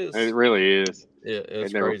what it is. And it really is. Yeah,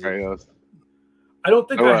 it's crazy. I don't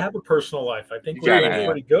think I have a personal life. I think we're doing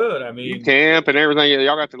pretty good. I mean, you camp and everything.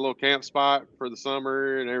 Y'all got the little camp spot for the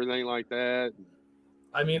summer and everything like that.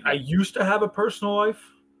 I mean, I used to have a personal life,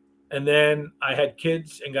 and then I had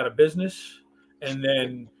kids and got a business. And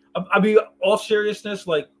then, I mean, all seriousness,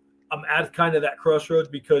 like I'm at kind of that crossroads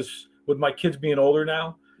because with my kids being older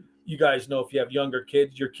now, you guys know if you have younger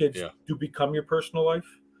kids, your kids do become your personal life.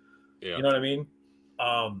 Yeah. You know what I mean?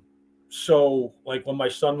 So like when my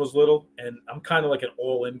son was little, and I'm kind of like an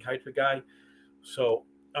all-in type of guy. So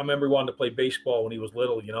I remember he wanted to play baseball when he was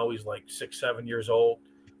little. He's like 6, 7 years old.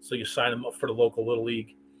 So you sign him up for the local little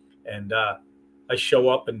league. And I show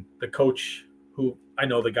up and the coach, who I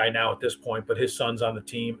know the guy now at this point, but his son's on the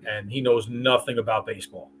team and he knows nothing about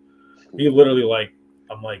baseball. He literally like,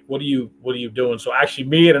 I'm like, what are you doing? So actually,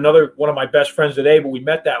 me and another one of my best friends today, but we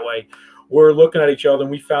met that way. We're looking at each other,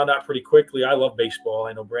 and we found out pretty quickly. I love baseball.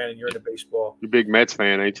 I know, Brandon, you're into baseball. You're a big Mets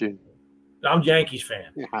fan, ain't you? I'm Yankees fan.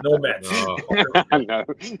 No Mets. I know.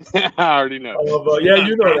 I already know. Yeah,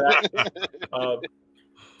 you know that.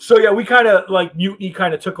 So yeah, we kind of like mutiny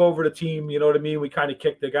kind of took over the team. You know what I mean? We kind of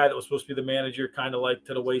kicked the guy that was supposed to be the manager kind of like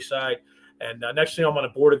to the wayside. And next thing I'm on a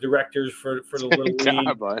board of directors for the little league.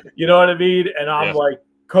 You know what I mean? And I'm like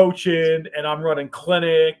coaching and I'm running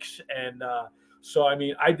clinics. And so, I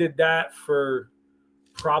mean, I did that for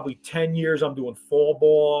probably 10 years. I'm doing fall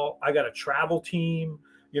ball. I got a travel team.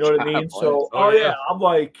 You know what I mean? So, I'm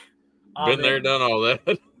like. Been there, done all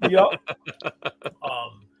that. Yep.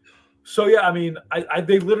 So yeah, I mean,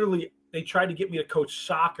 they tried to get me to coach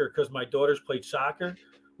soccer because my daughters played soccer,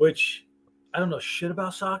 which I don't know shit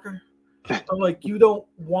about soccer. I'm like, you don't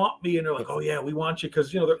want me, and they're like, oh yeah, we want you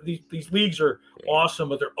because these leagues are awesome,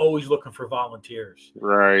 but they're always looking for volunteers,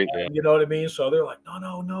 right? And, you know what I mean? So they're like,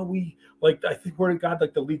 no, we like I think where God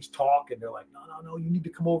like the leagues talk, and they're like, no, you need to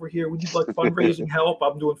come over here. We need like fundraising help.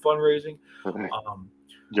 I'm doing fundraising.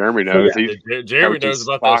 Jeremy knows. Jeremy knows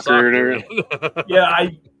about that soccer. Yeah,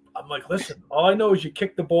 I'm like, listen, all I know is you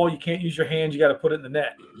kick the ball, you can't use your hands, you got to put it in the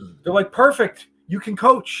net. They're like, perfect, you can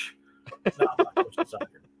coach. No, I'm not coaching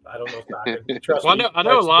soccer. I don't know soccer. Trust me. I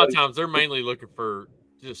know a lot of times they're mainly looking for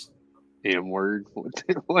just M word.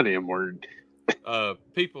 What M word?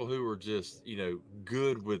 People who are just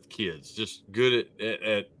good with kids, just good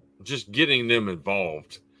at just getting them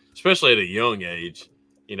involved, especially at a young age.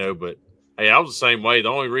 But hey, I was the same way. The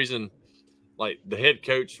only reason. Like the head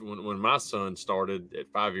coach, when my son started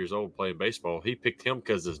at 5 years old playing baseball, he picked him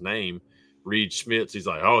because his name, Reed Schmitz. He's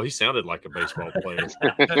like, oh, he sounded like a baseball player.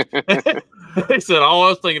 He said all I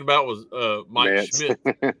was thinking about was Mike Schmidt.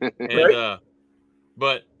 And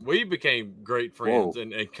but we became great friends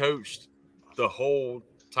and coached the whole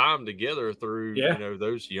time together through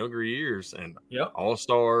those younger years and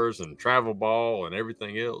all-stars and travel ball and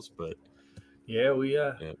everything else. But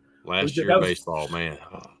last year baseball, man.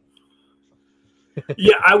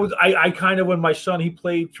 Yeah, I kind of when my son he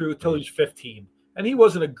played through until he was 15, and he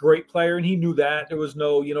wasn't a great player, and he knew that there was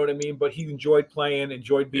no, you know what I mean. But he enjoyed playing,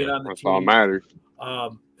 enjoyed being on the that's team. All mattered.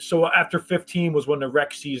 So after 15 was when the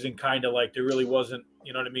rec season kind of like there really wasn't,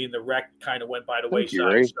 you know what I mean. The rec kind of went by the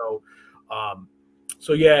wayside.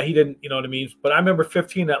 So yeah, he didn't, you know what I mean. But I remember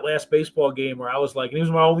 15 that last baseball game where I was like, and he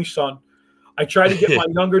was my only son. I tried to get my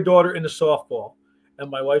younger daughter into softball,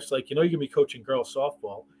 and my wife's like, you're gonna be coaching girls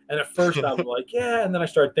softball. And at first I was like, yeah. And then I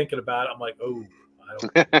started thinking about it. I'm like, oh,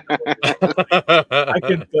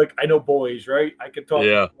 I know boys, right? I can talk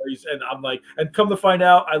to boys. And I'm like, and come to find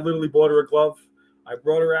out, I literally bought her a glove. I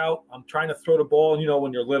brought her out. I'm trying to throw the ball. And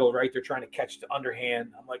when you're little, right? They're trying to catch the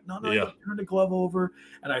underhand. I'm like, no, turn the glove over.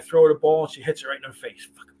 And I throw her the ball and she hits it right in her face.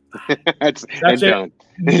 That's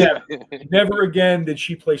it. Never again did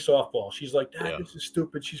she play softball. She's like, Dad, this is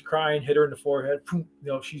stupid. She's crying, hit her in the forehead.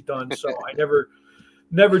 She's done. So I never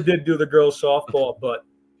did do the girls softball, but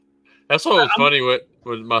that's what was funny with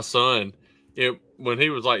my son. When he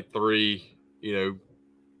was like 3,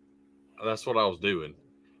 that's what I was doing.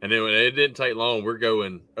 And then when it didn't take long, we're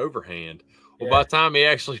going overhand. Well, by the time he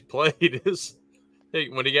actually played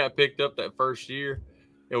when he got picked up that first year,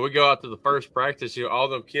 and we go out to the first practice, all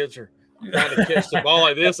them kids are trying to catch the ball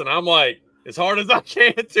like this, and I'm like, as hard as I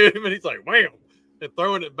can to him, and he's like, wham, and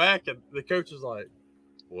throwing it back, and the coach is like,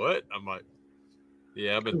 what? I'm like,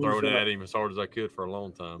 yeah, I've been throwing it at him as hard as I could for a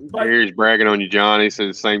long time. Gary's bragging on you, John. He said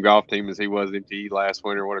the same golf team as he was MTE last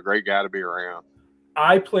winter. What a great guy to be around.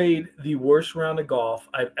 I played the worst round of golf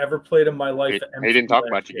I've ever played in my life. He didn't talk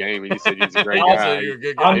about your game. He said he's a great guy. You're a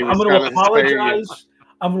good guy. I'm going to apologize.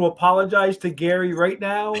 I'm going to apologize to Gary right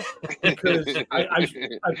now because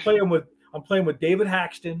I'm playing with David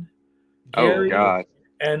Haxton, Gary, oh God,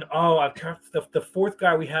 and the fourth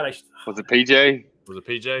guy we had. Was it PJ? Was it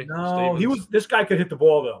PJ? No, Stevens? he was. This guy could hit the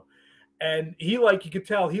ball though, and he you could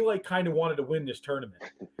tell he kind of wanted to win this tournament,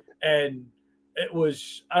 and it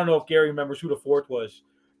was I don't know if Gary remembers who the fourth was.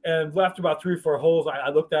 And after about 3 or 4 holes, I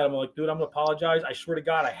looked at him. I'm like, dude, I'm going to apologize. I swear to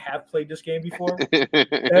God, I have played this game before.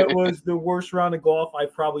 It was the worst round of golf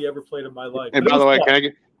I've probably ever played in my life. And by the way,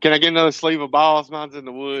 can I get another sleeve of balls? Mine's in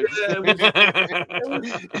the woods. Yeah,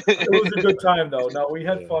 it was a good time, though. No, we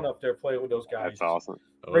had fun up there playing with those guys. That's awesome.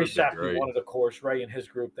 Ray Safety wanted a course, Ray and his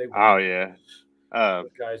group. Yeah. Those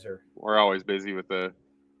guys are. We're always busy with the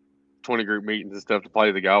 20 group meetings and stuff to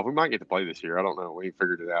play the golf. We might get to play this year. I don't know. We ain't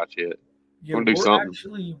figured it out yet. Yeah,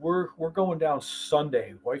 we're going down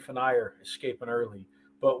Sunday. Wife and I are escaping early,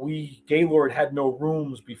 but Gaylord had no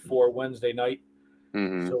rooms before Wednesday night,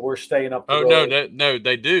 Mm-hmm. So we're staying up. The road. No,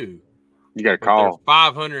 they do. You got to call.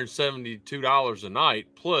 $572 a night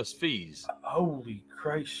plus fees. Holy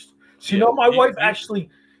Christ! So you know, my wife actually,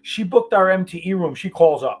 she booked our MTE room. She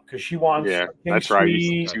calls up because she wants. Yeah, that's right.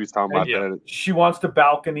 She was talking about that. She wants the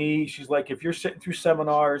balcony. She's like, if you're sitting through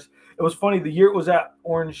seminars, it was funny. The year it was at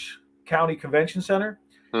Orange County Convention Center,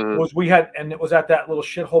 it was at that little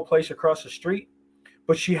shithole place across the street.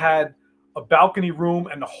 But she had a balcony room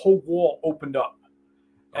and the whole wall opened up.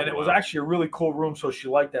 And it was actually a really cool room, so she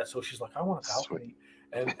liked that. So she's like, I want a balcony.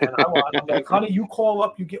 And I'm like, honey, you call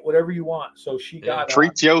up, you get whatever you want. So she got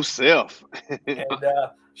treat yourself. And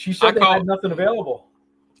she said they had nothing available.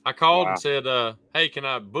 I called and said, hey, can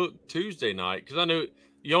I book Tuesday night? Because I knew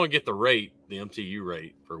you only get the MTU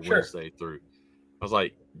rate for Wednesday through. I was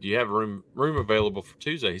like, do you have a room available for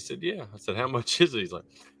Tuesday? He said, yeah. I said, how much is it? He's like,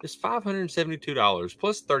 it's $572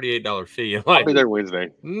 plus $38 fee. I'm like, I'll be there Wednesday.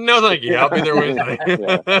 No, thank you. I'll be there Wednesday.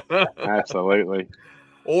 Absolutely.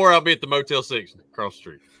 Or I'll be at the Motel 6 across the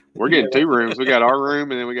street. We're getting 2 rooms. We got our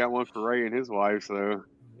room, and then we got one for Ray and his wife. So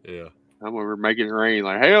yeah, we're making it rain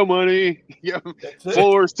like hell money.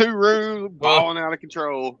 Floors, 2 rooms, balling out of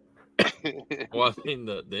control. Well, I mean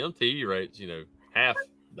the MTE rates, half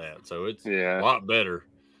that, so it's a lot better.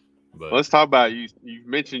 But let's talk about you. You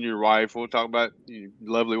mentioned your wife. We'll talk about your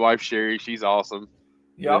lovely wife Sherry. She's awesome.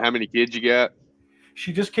 Yeah. How many kids you got?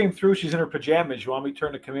 She just came through. She's in her pajamas. You want me to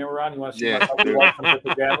turn the camera around? You want to see my wife in her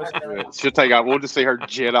pajamas? She'll take out. We'll just see her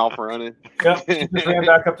jet off running. Yep. She just ran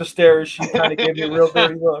back up the stairs. She kind of gave me a real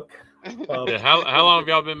dirty look. How long have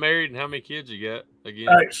y'all been married, and how many kids you got again?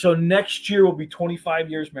 All right. So next year we'll be 25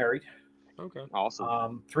 years married. Okay.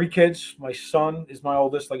 Awesome. 3 kids. My son is my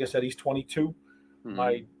oldest. Like I said, he's 22. Mm-hmm.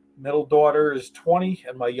 My middle daughter is 20,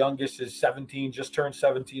 and my youngest is 17. Just turned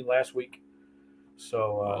 17 last week.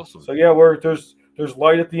 So, awesome. So yeah, there's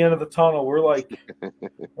light at the end of the tunnel. We're like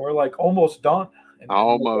almost done.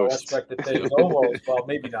 Almost. Almost. Well,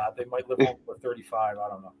 maybe not. They might live on for 35. I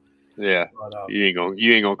don't know. Yeah. But, you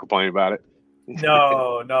ain't gonna complain about it.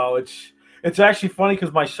 No. It's actually funny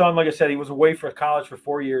because my son, like I said, he was away for college for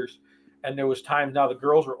 4 years, and there was times now the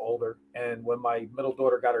girls were older, and when my middle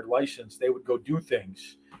daughter got her license, they would go do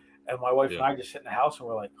things, and my wife and I just sit in the house and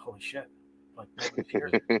we're like, holy shit, like nobody's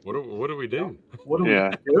here. What do we do? What do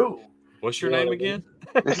we do? What's your name again?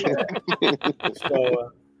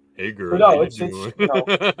 So, hey girl. No, it's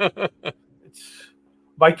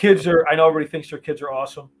my kids are. I know everybody thinks their kids are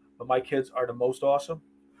awesome, but my kids are the most awesome.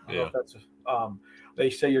 I don't know if that's.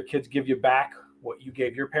 They say your kids give you back what you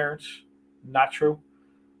gave your parents. Not true.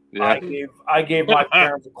 Yeah. I gave my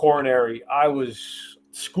parents a coronary.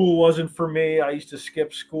 School wasn't for me. I used to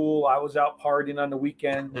skip school. I was out partying on the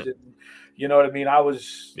weekends. And, you know what I mean? I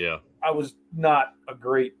was not a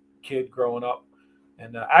great kid growing up.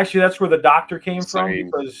 And actually, that's where the doctor came from,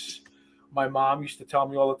 because my mom used to tell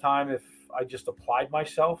me all the time if I just applied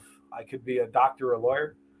myself, I could be a doctor or a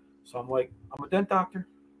lawyer. So I'm like, I'm a dent doctor.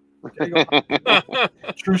 There you go.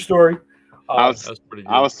 True story. That's pretty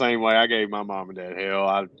good. I was the same way. I gave my mom and dad hell.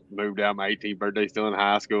 I moved out my 18th birthday, still in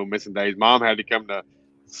high school, missing days. Mom had to come to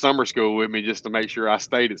summer school with me just to make sure I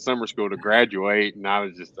stayed at summer school to graduate, and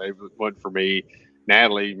it wasn't for me.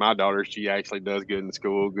 Natalie, my daughter, she actually does good in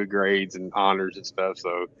school, good grades and honors and stuff,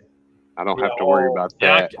 so I don't have to worry about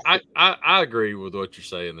that. I agree with what you're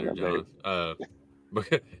saying there, John.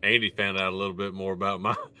 Andy found out a little bit more about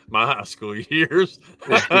my high school years.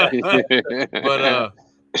 But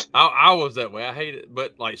I was that way. I hate it.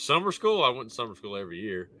 But like summer school, I went to summer school every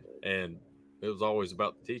year, and it was always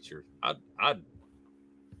about the teacher. I'd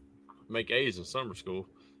make A's in summer school,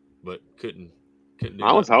 but couldn't do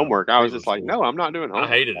I was homework. I was just like, no, I'm not doing homework.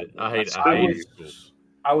 I hated it. I hated school.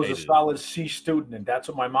 I was a solid C student, and that's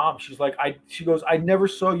what my mom, she's like, she goes, I never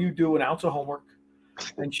saw you do an ounce of homework.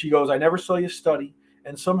 And she goes, I never saw you study.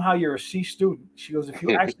 And somehow you're a C student. She goes, if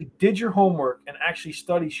you actually did your homework and actually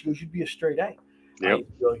studied, she goes, you'd be a straight A. Yep.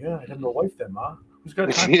 I have no wife then, Ma. Who's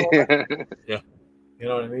got time for all that? Yeah. You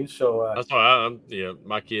know what I mean? So that's why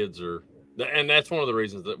my kids are, and that's one of the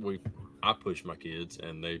reasons that I push my kids,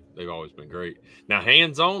 and they've always been great. Now,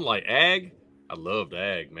 hands-on, like ag, I loved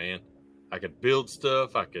ag, man. I could build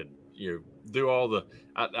stuff. I could, do all the,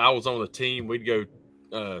 I was on the team. We'd go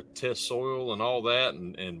test soil and all that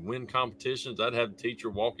and win competitions. I'd have the teacher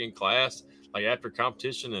walk in class like after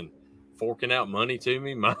competition and forking out money to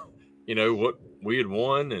me, what we had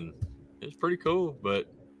won, and it was pretty cool.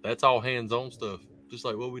 But that's all hands-on stuff, just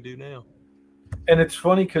like what we do now. And it's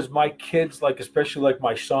funny because my kids, like especially like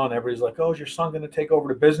my son, everybody's like, "Oh, is your son going to take over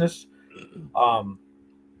the business?"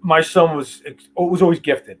 My son was always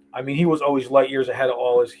gifted. I mean, he was always light years ahead of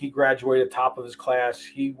all his. He graduated top of his class.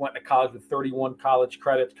 He went to college with 31 college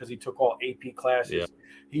credits because he took all AP classes.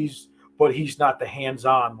 But he's not the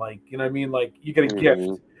hands-on, like, you know what I mean? Like, you get a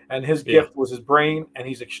gift, and his gift was his brain, and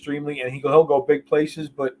he's extremely, and he'll go big places.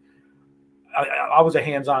 But I was a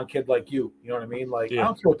hands-on kid like you. You know what I mean? Like, I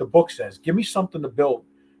don't care what the book says. Give me something to build.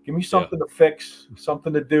 Give me something to fix.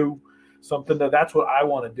 Something to do. That's what I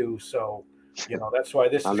want to do. So. You know, that's why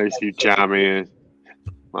this. At least you chime in.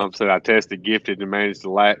 Mom said I tested gifted and managed to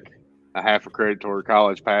lack a half a credit toward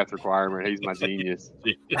college path requirement. He's my genius.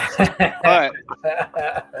 But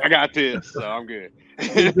I got this, so I'm good.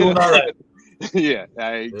 You're doing all right. Yeah,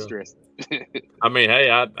 I ain't stressing. I mean, hey,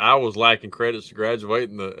 I was lacking credits to graduate,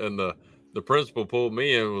 and the principal pulled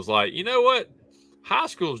me in and was like, you know what? High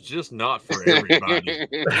school's just not for everybody.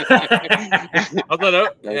 I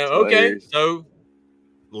thought, okay, so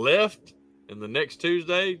left. And the next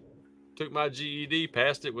Tuesday, took my GED,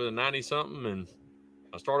 passed it with a 90-something, and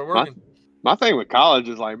I started working. My thing with college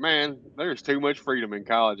is like, man, there's too much freedom in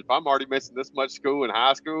college. If I'm already missing this much school in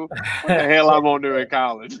high school, what the hell I'm gonna do in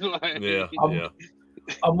college?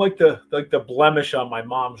 I'm like the blemish on my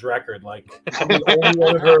mom's record. Like, I'm the only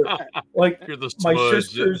one of her. Like, my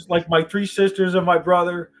sisters, like my 3 sisters and my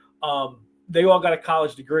brother, they all got a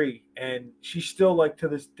college degree, and she's still, like, to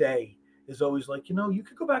this day, is always like, you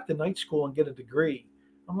could go back to night school and get a degree.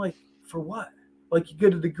 I'm like, for what? Like, you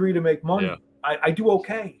get a degree to make money. I do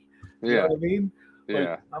okay. You know what I mean?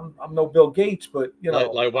 Like, I'm no Bill Gates, but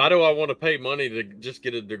like why do I want to pay money to just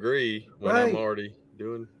get a degree when I'm already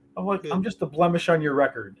doing? I'm like, I'm just a blemish on your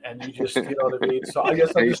record, and you just, you know what I mean? So I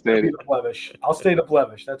guess I'm just gonna be the blemish. I'll stay the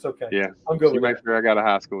blemish. That's okay. Yeah, I'm good. She made sure I got a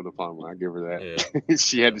high school diploma. I give her that. Yeah.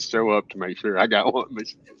 She had to show up to make sure I got one.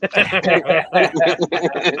 I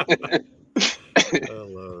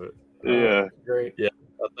love it. Yeah, great. Yeah,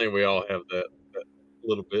 I think we all have that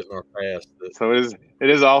little bit in our past. So it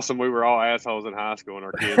is awesome. We were all assholes in high school, and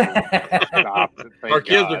our kids our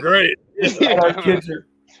kids are great. Our kids are.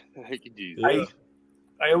 Thank you, Jesus.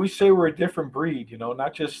 I always say we're a different breed,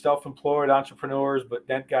 not just self-employed entrepreneurs, but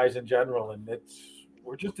dent guys in general. And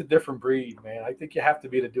we're just a different breed, man. I think you have to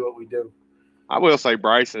be to do what we do. I will say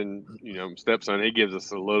Bryson, stepson, he gives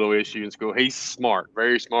us a little issue in school. He's smart,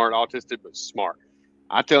 very smart, autistic, but smart.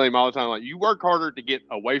 I tell him all the time, like, you work harder to get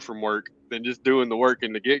away from work than just doing the work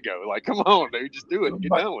in the get-go. Like, come on, dude, just do it and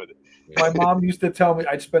get done with it. My mom used to tell me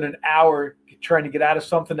I'd spend an hour trying to get out of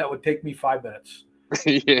something that would take me 5 minutes.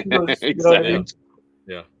 Exactly. What I mean?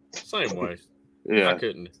 Yeah, same way. Yeah, I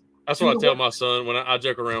couldn't. That's what I tell my son when I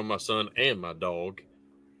joke around with my son and my dog.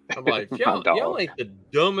 I'm like, y'all ain't the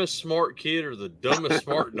dumbest smart kid or the dumbest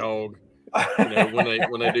smart dog. When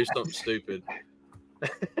they do something stupid.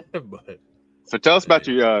 But so tell us about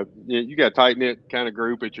your you got a tight knit kind of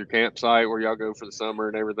group at your campsite where y'all go for the summer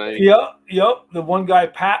and everything. Yep. The one guy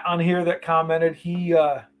Pat on here that commented, he's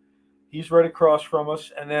right across from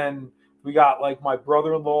us, and then we got like my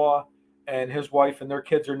brother-in-law and his wife and their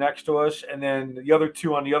kids are next to us, and then the other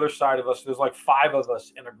 2 on the other side of us. There's like 5 of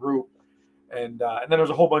us in a group, and then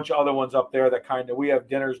there's a whole bunch of other ones up there that kind of we have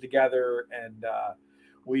dinners together, and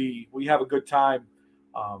we have a good time.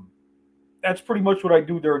 That's pretty much what I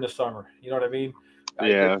do during the summer. You know what I mean?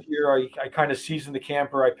 Yeah. This year I kind of season the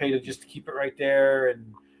camper. I pay to just keep it right there,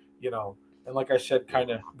 and and like I said,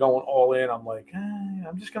 kind of going all in. I'm like,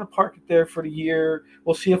 I'm just gonna park it there for the year.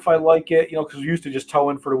 We'll see if I like it, because we used to just tow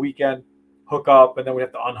in for the weekend, hook up, and then we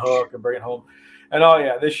have to unhook and bring it home. And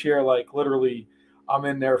this year, like, literally, I'm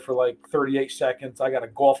in there for like 38 seconds. I got a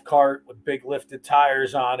golf cart with big lifted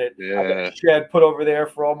tires on it. Yeah. I got a shed put over there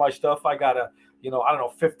for all my stuff. I got a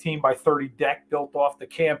 15 by 30 deck built off the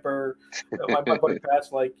camper. My buddy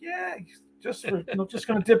Pat's like, just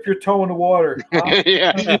gonna dip your toe in the water.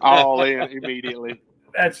 Yeah, all in immediately.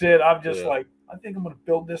 That's it. I'm just like, I think I'm gonna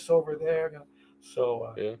build this over there.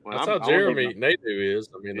 So that's how Jeremy Nadeau is.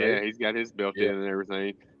 I mean, he's got his built in and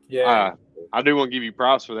everything. Yeah, I do want to give you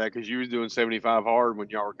props for that because you was doing 75 hard when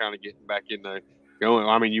y'all were kind of getting back in the going.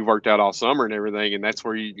 I mean, you worked out all summer and everything, and that's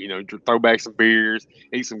where you throw back some beers,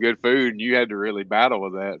 eat some good food, and you had to really battle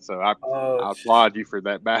with that. So I applaud you for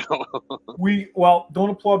that battle. Don't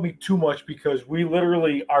applaud me too much because we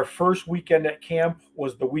literally our first weekend at camp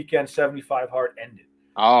was the weekend 75 hard ended.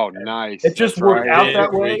 Oh, nice! It just worked out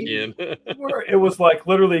that way. It was like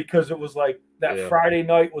literally because it was like that Friday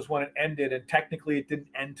night was when it ended, and technically it didn't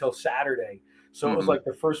end till Saturday. So it was like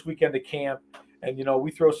the first weekend of camp. And,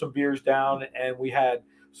 we throw some beers down and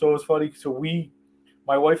so it was funny. So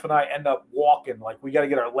my wife and I end up walking, like we got to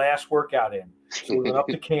get our last workout in. So we went up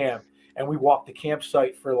to camp and we walked the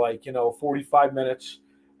campsite for 45 minutes.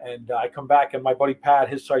 And I come back, and my buddy Pat,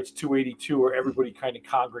 his site's 282, where everybody kind of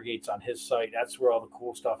congregates on his site. That's where all the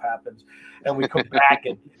cool stuff happens. And we come back,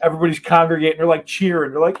 and everybody's congregating. They're like cheering.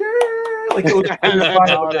 They're like, yeah! Like it was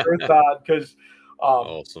Earth because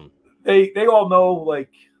awesome. They all know, like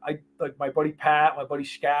my buddy Pat, my buddy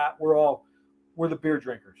Scat, we're the beer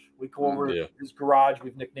drinkers. We go over his garage.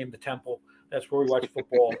 We've nicknamed the Temple. That's where we watch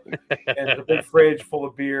football. And the big fridge full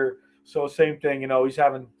of beer. So same thing, he's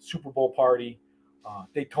having Super Bowl party.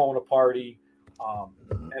 Daytona party,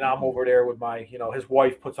 and I'm over there with my, his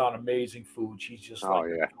wife puts on amazing food. She's just all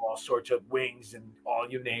sorts of wings and all,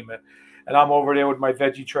 you name it. And I'm over there with my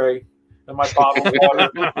veggie tray and my bottle of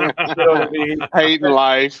water. Hating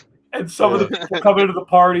life. And some of the people coming into the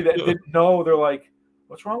party that didn't know, they're like,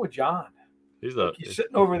 "What's wrong with John? He's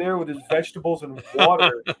sitting over there with his vegetables and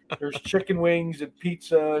water. There's chicken wings and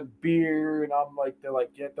pizza and beer." And I'm like, they're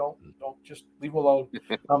like, "Yeah, don't just leave him alone."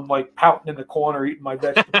 I'm like pouting in the corner, eating my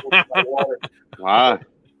vegetables and my water. Wow.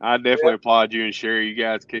 I definitely applaud you and Sherry. You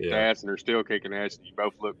guys kicked ass and are still kicking ass. You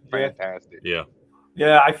both look fantastic. Yeah.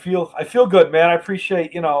 Yeah, I feel good, man. I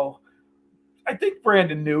appreciate, I think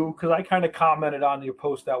Brandon knew because I kind of commented on your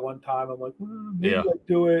post that one time. I'm like, maybe I'll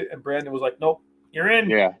do it. And Brandon was like, "Nope, you're in."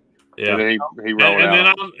 Yeah. Yeah, and then he rolled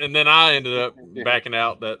out. And then I ended up backing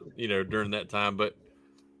out that during that time. But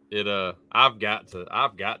I've got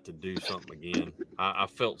to do something again. I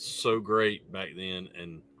felt so great back then,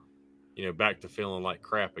 and back to feeling like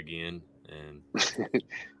crap again. And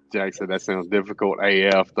Jack said that sounds difficult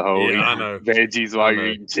AF. The whole I know. Veggies while you're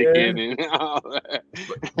eating chicken and all that.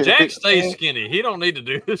 But Jack stays skinny. He don't need to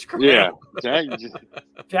do this crap. Yeah,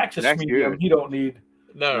 Jack's a medium. He don't need.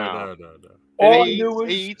 No. All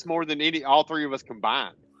he eats more than all three of us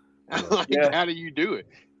combined. How do you do it?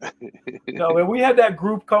 No, man, we had that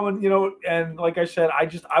group coming, and like I said,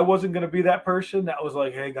 I wasn't going to be that person that was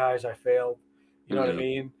like, "Hey guys, I failed." You know what I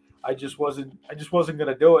mean? I just wasn't going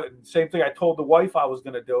to do it. And same thing, I told the wife I was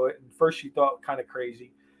going to do it, and first she thought kind of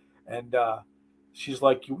crazy, and she's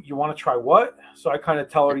like, "You want to try what?" So I kind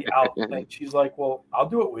of tell her the out, and she's like, "Well, I'll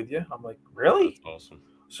do it with you." I'm like, "Really?" That's awesome.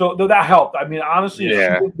 So that helped. I mean, honestly, if she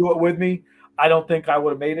didn't do it with me, I don't think I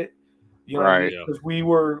would have made it. Right. Because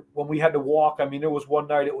when we had to walk, I mean, there was one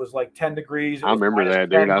night it was like 10 degrees. I remember that,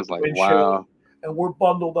 dude. I was like, wow. And we're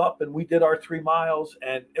bundled up, and we did our 3 miles,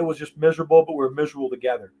 and it was just miserable, but we were miserable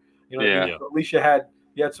together. So at least you had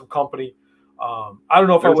some company. I don't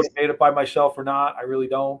know if I would have made it by myself or not. I really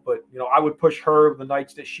don't. But, I would push her the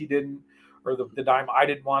nights that she didn't, or the time I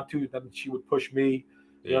didn't want to, then she would push me.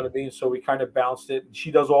 You know what I mean? So we kind of bounced it. And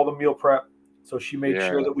she does all the meal prep. So she made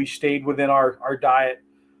sure that we stayed within our diet.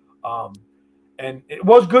 And it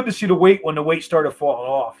was good to see when the weight started falling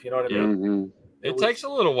off. You know what I mean? Mm-hmm. It takes a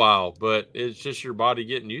little while, but it's just your body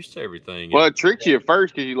getting used to everything. Well, it tricks you at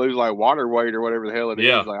first because you lose like water weight or whatever the hell it is.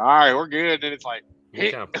 It's like, all right, we're good. Then it's like,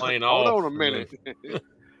 you're kind of playing off. Hold on a minute.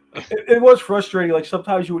 It was frustrating. Like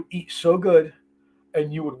sometimes you would eat so good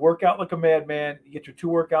and you would work out like a madman. You get your 2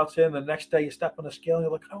 workouts in. The next day you step on the scale and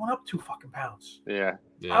you're like, I went up 2 fucking pounds. Yeah.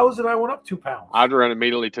 How is it I went up 2 pounds? I'd run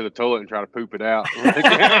immediately to the toilet and try to poop it out.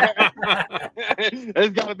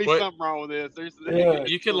 There's got to be something wrong with this.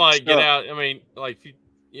 You could get out. I mean, like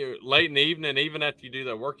you're late in the evening, even after you do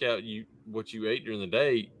that workout, what you ate during the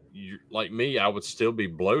day, you like me, I would still be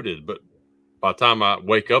bloated. But by the time I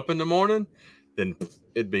wake up in the morning, then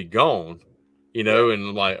it'd be gone.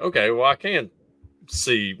 And like, okay, well, I can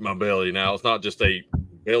see my belly now. It's not just a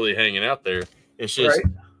belly hanging out there. It's just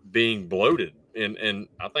being bloated. And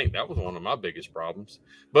I think that was one of my biggest problems.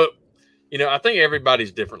 But, I think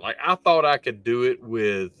everybody's different. Like, I thought I could do it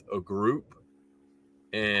with a group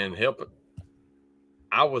and help it.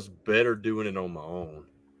 I was better doing it on my own.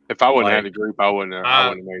 If I wouldn't have had a group, I wouldn't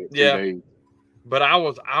have made it 2 days. But I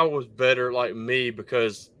was better like me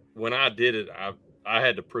because when I did it, I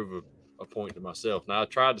had to prove a point to myself. Now, I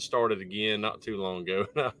tried to start it again not too long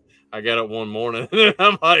ago. I got up one morning and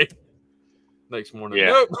I'm like, next morning,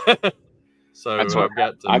 nope. So that's what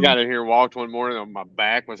I got in here, walked one morning. My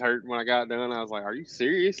back was hurting when I got done. I was like, "Are you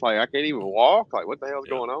serious? Like, I can't even walk. Like, what the hell's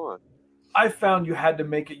going on?" I found you had to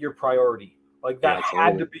make it your priority. Like that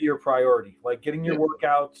had to be your priority. Like getting your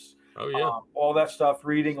workouts, all that stuff,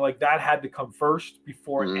 reading, like that had to come first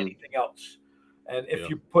before anything else. And if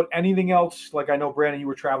you put anything else, like I know Brandon, you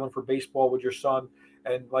were traveling for baseball with your son,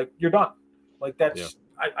 and like you're done. Like that's.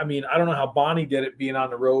 I mean, I don't know how Bonnie did it being on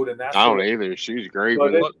the road, and that's. I don't either. She's great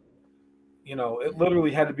with it. It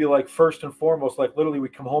literally had to be like first and foremost, like literally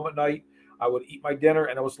we'd come home at night, I would eat my dinner,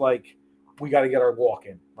 and it was like, we got to get our walk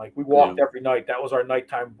in. Like we walked every night. That was our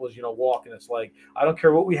nighttime was, walking. It's like, I don't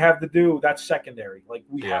care what we have to do. That's secondary. Like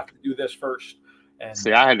we have to do this first. And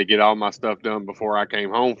see, I had to get all my stuff done before I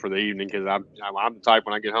came home for the evening because I'm the type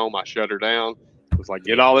when I get home I shut her down. It's like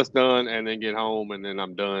get all this done and then get home and then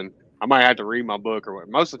I'm done. I might have to read my book or what.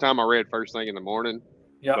 Most of the time I read first thing in the morning.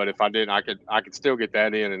 yeah, But if I didn't, I could still get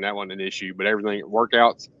that in and that wasn't an issue. But everything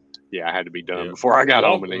workouts, yeah, I had to be done before I got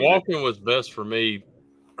home in the evening. Walking was best for me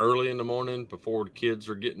early in the morning before the kids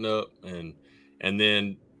were getting up and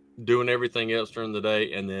then doing everything else during the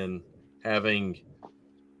day and then having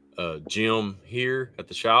a gym here at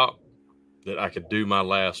the shop that I could do my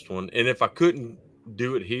last one. And if I couldn't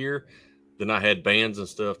do it here, then I had bands and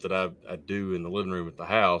stuff that I do in the living room at the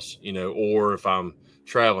house, you know, or if I'm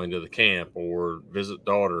traveling to the camp or visit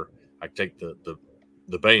daughter, I take the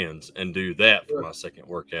bands and do that for my second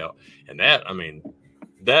workout. And that, I mean,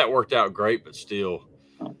 that worked out great, but still,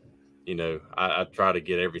 you know, I try to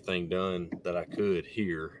get everything done that I could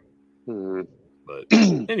here. But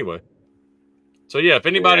anyway, so yeah, if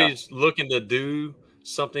anybody's looking to do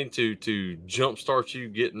something to jumpstart you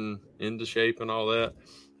getting into shape and all that,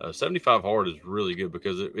 75 hard is really good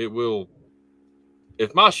because it will.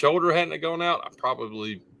 If my shoulder hadn't gone out, I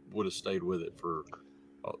probably would have stayed with it for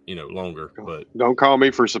longer. But don't call me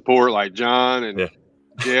for support like John and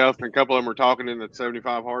Jeff and a couple of them were talking in the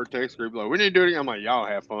 75 hard text group like we need to do it again. I'm like y'all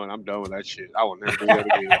have fun. I'm done with that shit. I will never do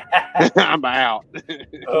that again. I'm out.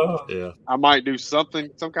 I might do some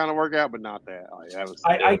kind of workout, but not that.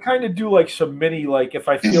 Like, I kind of do like some mini, like if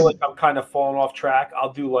I feel like I'm kind of falling off track,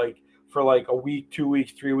 I'll do like for like a week, 2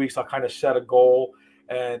 weeks, 3 weeks, I'll kind of set a goal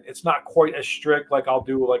and it's not quite as strict. Like I'll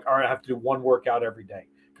do like, all right, I have to do one workout every day.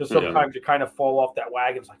 Because sometimes you kind of fall off that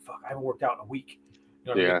wagon. It's like, fuck, I haven't worked out in a week.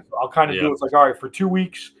 You know what I mean? So I'll kind of do it's like, all right, for 2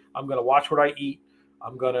 weeks, I'm going to watch what I eat.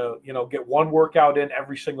 I'm going to, get one workout in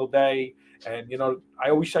every single day. And,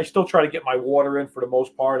 I still try to get my water in for the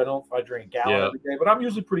most part. I don't know if I drink a gallon every day, but I'm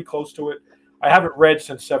usually pretty close to it. I haven't read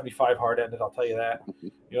since 75 hard ended. I'll tell you that.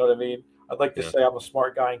 You know what I mean? I'd like to say I'm a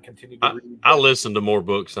smart guy and continue to read. I listen to more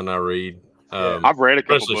books than I read. I've read a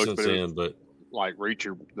couple books since then, but like the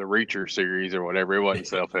Reacher series or whatever. It wasn't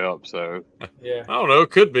self-help, so I don't know. It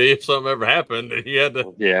could be if something ever happened. You had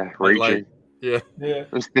to reaching. But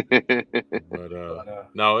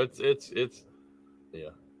no, it's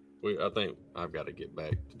I think I've got to get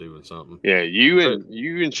back to doing something. Yeah, you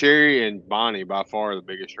and Sherry and Bonnie by far the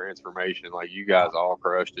biggest transformation. Like you guys all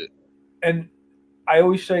crushed it. And I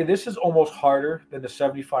always say this is almost harder than the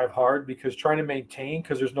 75 hard because trying to maintain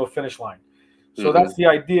because there's no finish line. So that's the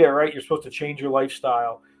idea, right? You're supposed to change your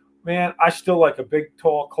lifestyle. Man, I still like a big,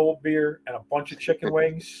 tall, cold beer and a bunch of chicken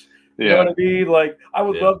wings. You know what I mean? Like, I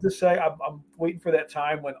would love to say I'm waiting for that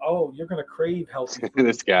time when, you're going to crave healthy food.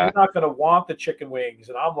 This guy. You're not going to want the chicken wings.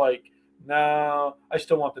 And I'm like, no, I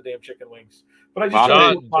still want the damn chicken wings. But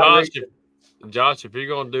I just Josh, if you're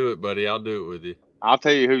going to do it, buddy, I'll do it with you. I'll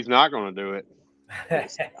tell you who's not going to do it.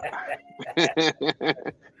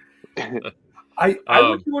 I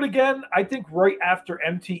would do it again. I think right after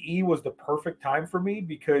MTE was the perfect time for me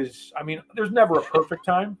because, I mean, there's never a perfect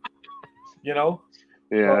time, Yeah.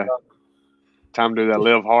 But, time to do that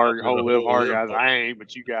live hard, guys. I ain't,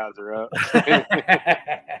 but you guys are up.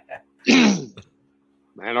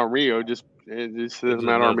 Man on Rio, just says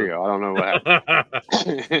Man on Rio. I don't know what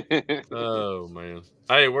happened. Oh, man.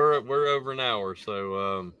 Hey, we're over an hour,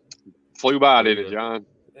 so flew by, didn't it, John?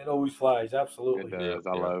 It always flies, absolutely. It does.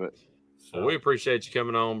 I love it. Well, we appreciate you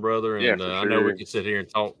coming on, brother. And sure. I know we can sit here and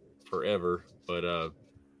talk forever, but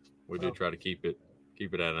we do try to keep it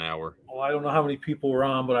at an hour. Well, I don't know how many people were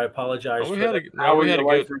on, but I apologize. We had a good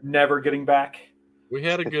never getting back. We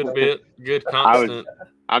had a good bit, good constant.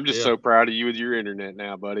 I'm just so proud of you with your internet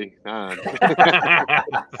now, buddy. I'm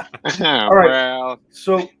all right. Proud.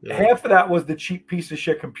 So half of that was the cheap piece of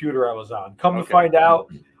shit computer I was on. Come to find out,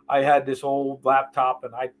 I had this old laptop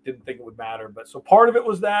and I didn't think it would matter. But so part of it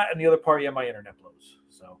was that, and the other part, my internet blows.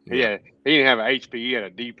 So he didn't have an HP, he had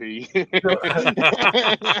a DP.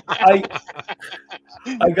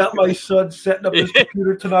 I got my son setting up his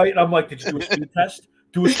computer tonight, and I'm like, "Did you do a speed test?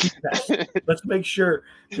 Do a speed test. Let's make sure."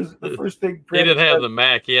 Because the first thing he didn't have the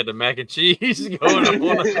Mac; he had the mac and cheese going on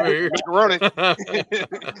over here.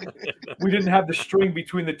 We didn't have the string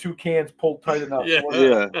between the two cans pulled tight enough. So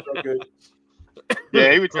good.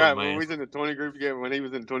 Yeah, he would try when we was in the 20 group together. When he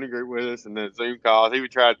was in the 20 group with us, and then Zoom calls, he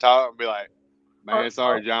would try to talk and be like, "Man,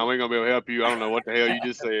 sorry, John, we ain't gonna be able to help you. I don't know what the hell you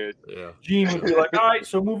just said." Yeah. Gene would be like, "All right,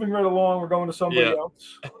 so moving right along, we're going to somebody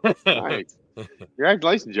else." Right.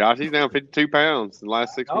 Congratulations, Josh. He's down 52 pounds in the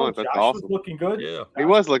last 6 months. That's awesome. Was looking good. Yeah, he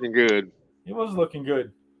was looking good. He was looking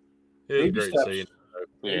good. It was great seeing.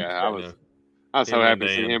 Yeah, I was so happy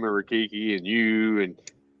to see him and Rakiki and you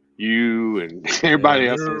and everybody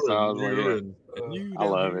else. So I was like, I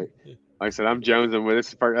love it. Like I said, I'm jonesing with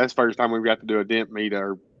this. That's the first time we've got to do a dent meet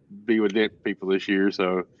or be with dent people this year.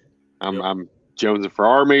 So I'm jonesing for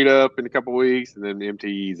our meetup in a couple weeks, and then the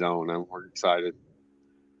MTE's on. We're excited.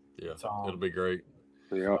 Yeah, it'll be great.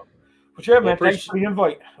 Yeah. But yeah, man, thanks for the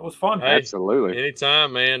invite. It was fun. Hey, absolutely.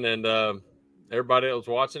 Anytime, man. And everybody that was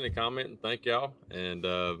watching and commenting, thank y'all. And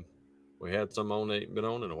we had some on that ain't been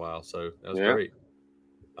on in a while, so that was great.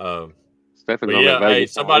 Stephen's on that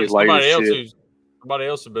Vegas. Somebody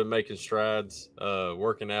else has been making strides,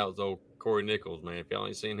 working out. Is old Corey Nichols, man. If y'all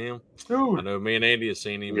ain't seen him, dude, I know me and Andy have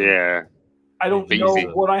seen him. Yeah. I don't know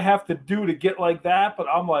what I have to do to get like that, but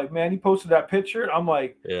I'm like, man, he posted that picture. I'm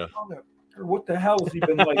like, what the hell has he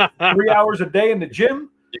been like 3 hours a day in the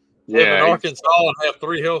gym? Live in Arkansas and have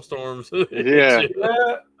 3 hailstorms. Yeah.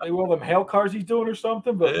 Like one of them hail cars he's doing or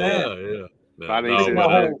something. But man,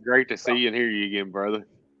 great to see you and hear you again, brother.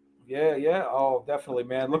 Yeah. Oh, definitely,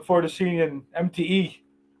 man. Look forward to seeing you in MTE.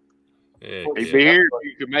 He'd be here if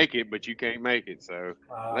you could make it, but you can't make it. So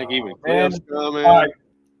I think even Cliff's coming. All right.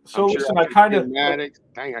 So listen, I kind of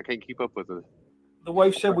dang, I can't keep up with it. The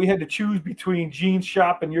wife said we had to choose between Gene's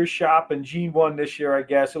shop and your shop, and Gene won this year, I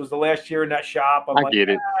guess. It was the last year in that shop. I get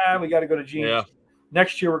it. We got to go to Gene's. Yeah.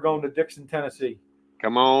 Next year, we're going to Dixon, Tennessee.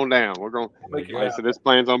 Come on down. We're going to so this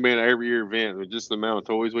plan's on being an every year event. With just the amount of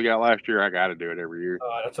toys we got last year, I got to do it every year.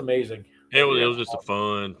 That's amazing. It was just a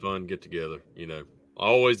fun get together.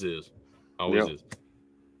 Always is. Always is.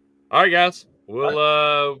 All right, guys.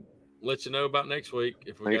 We'll let you know about next week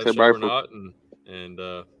if we got a show or not, and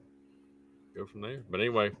go from there. But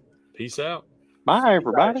anyway, peace out. Bye,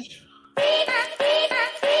 everybody.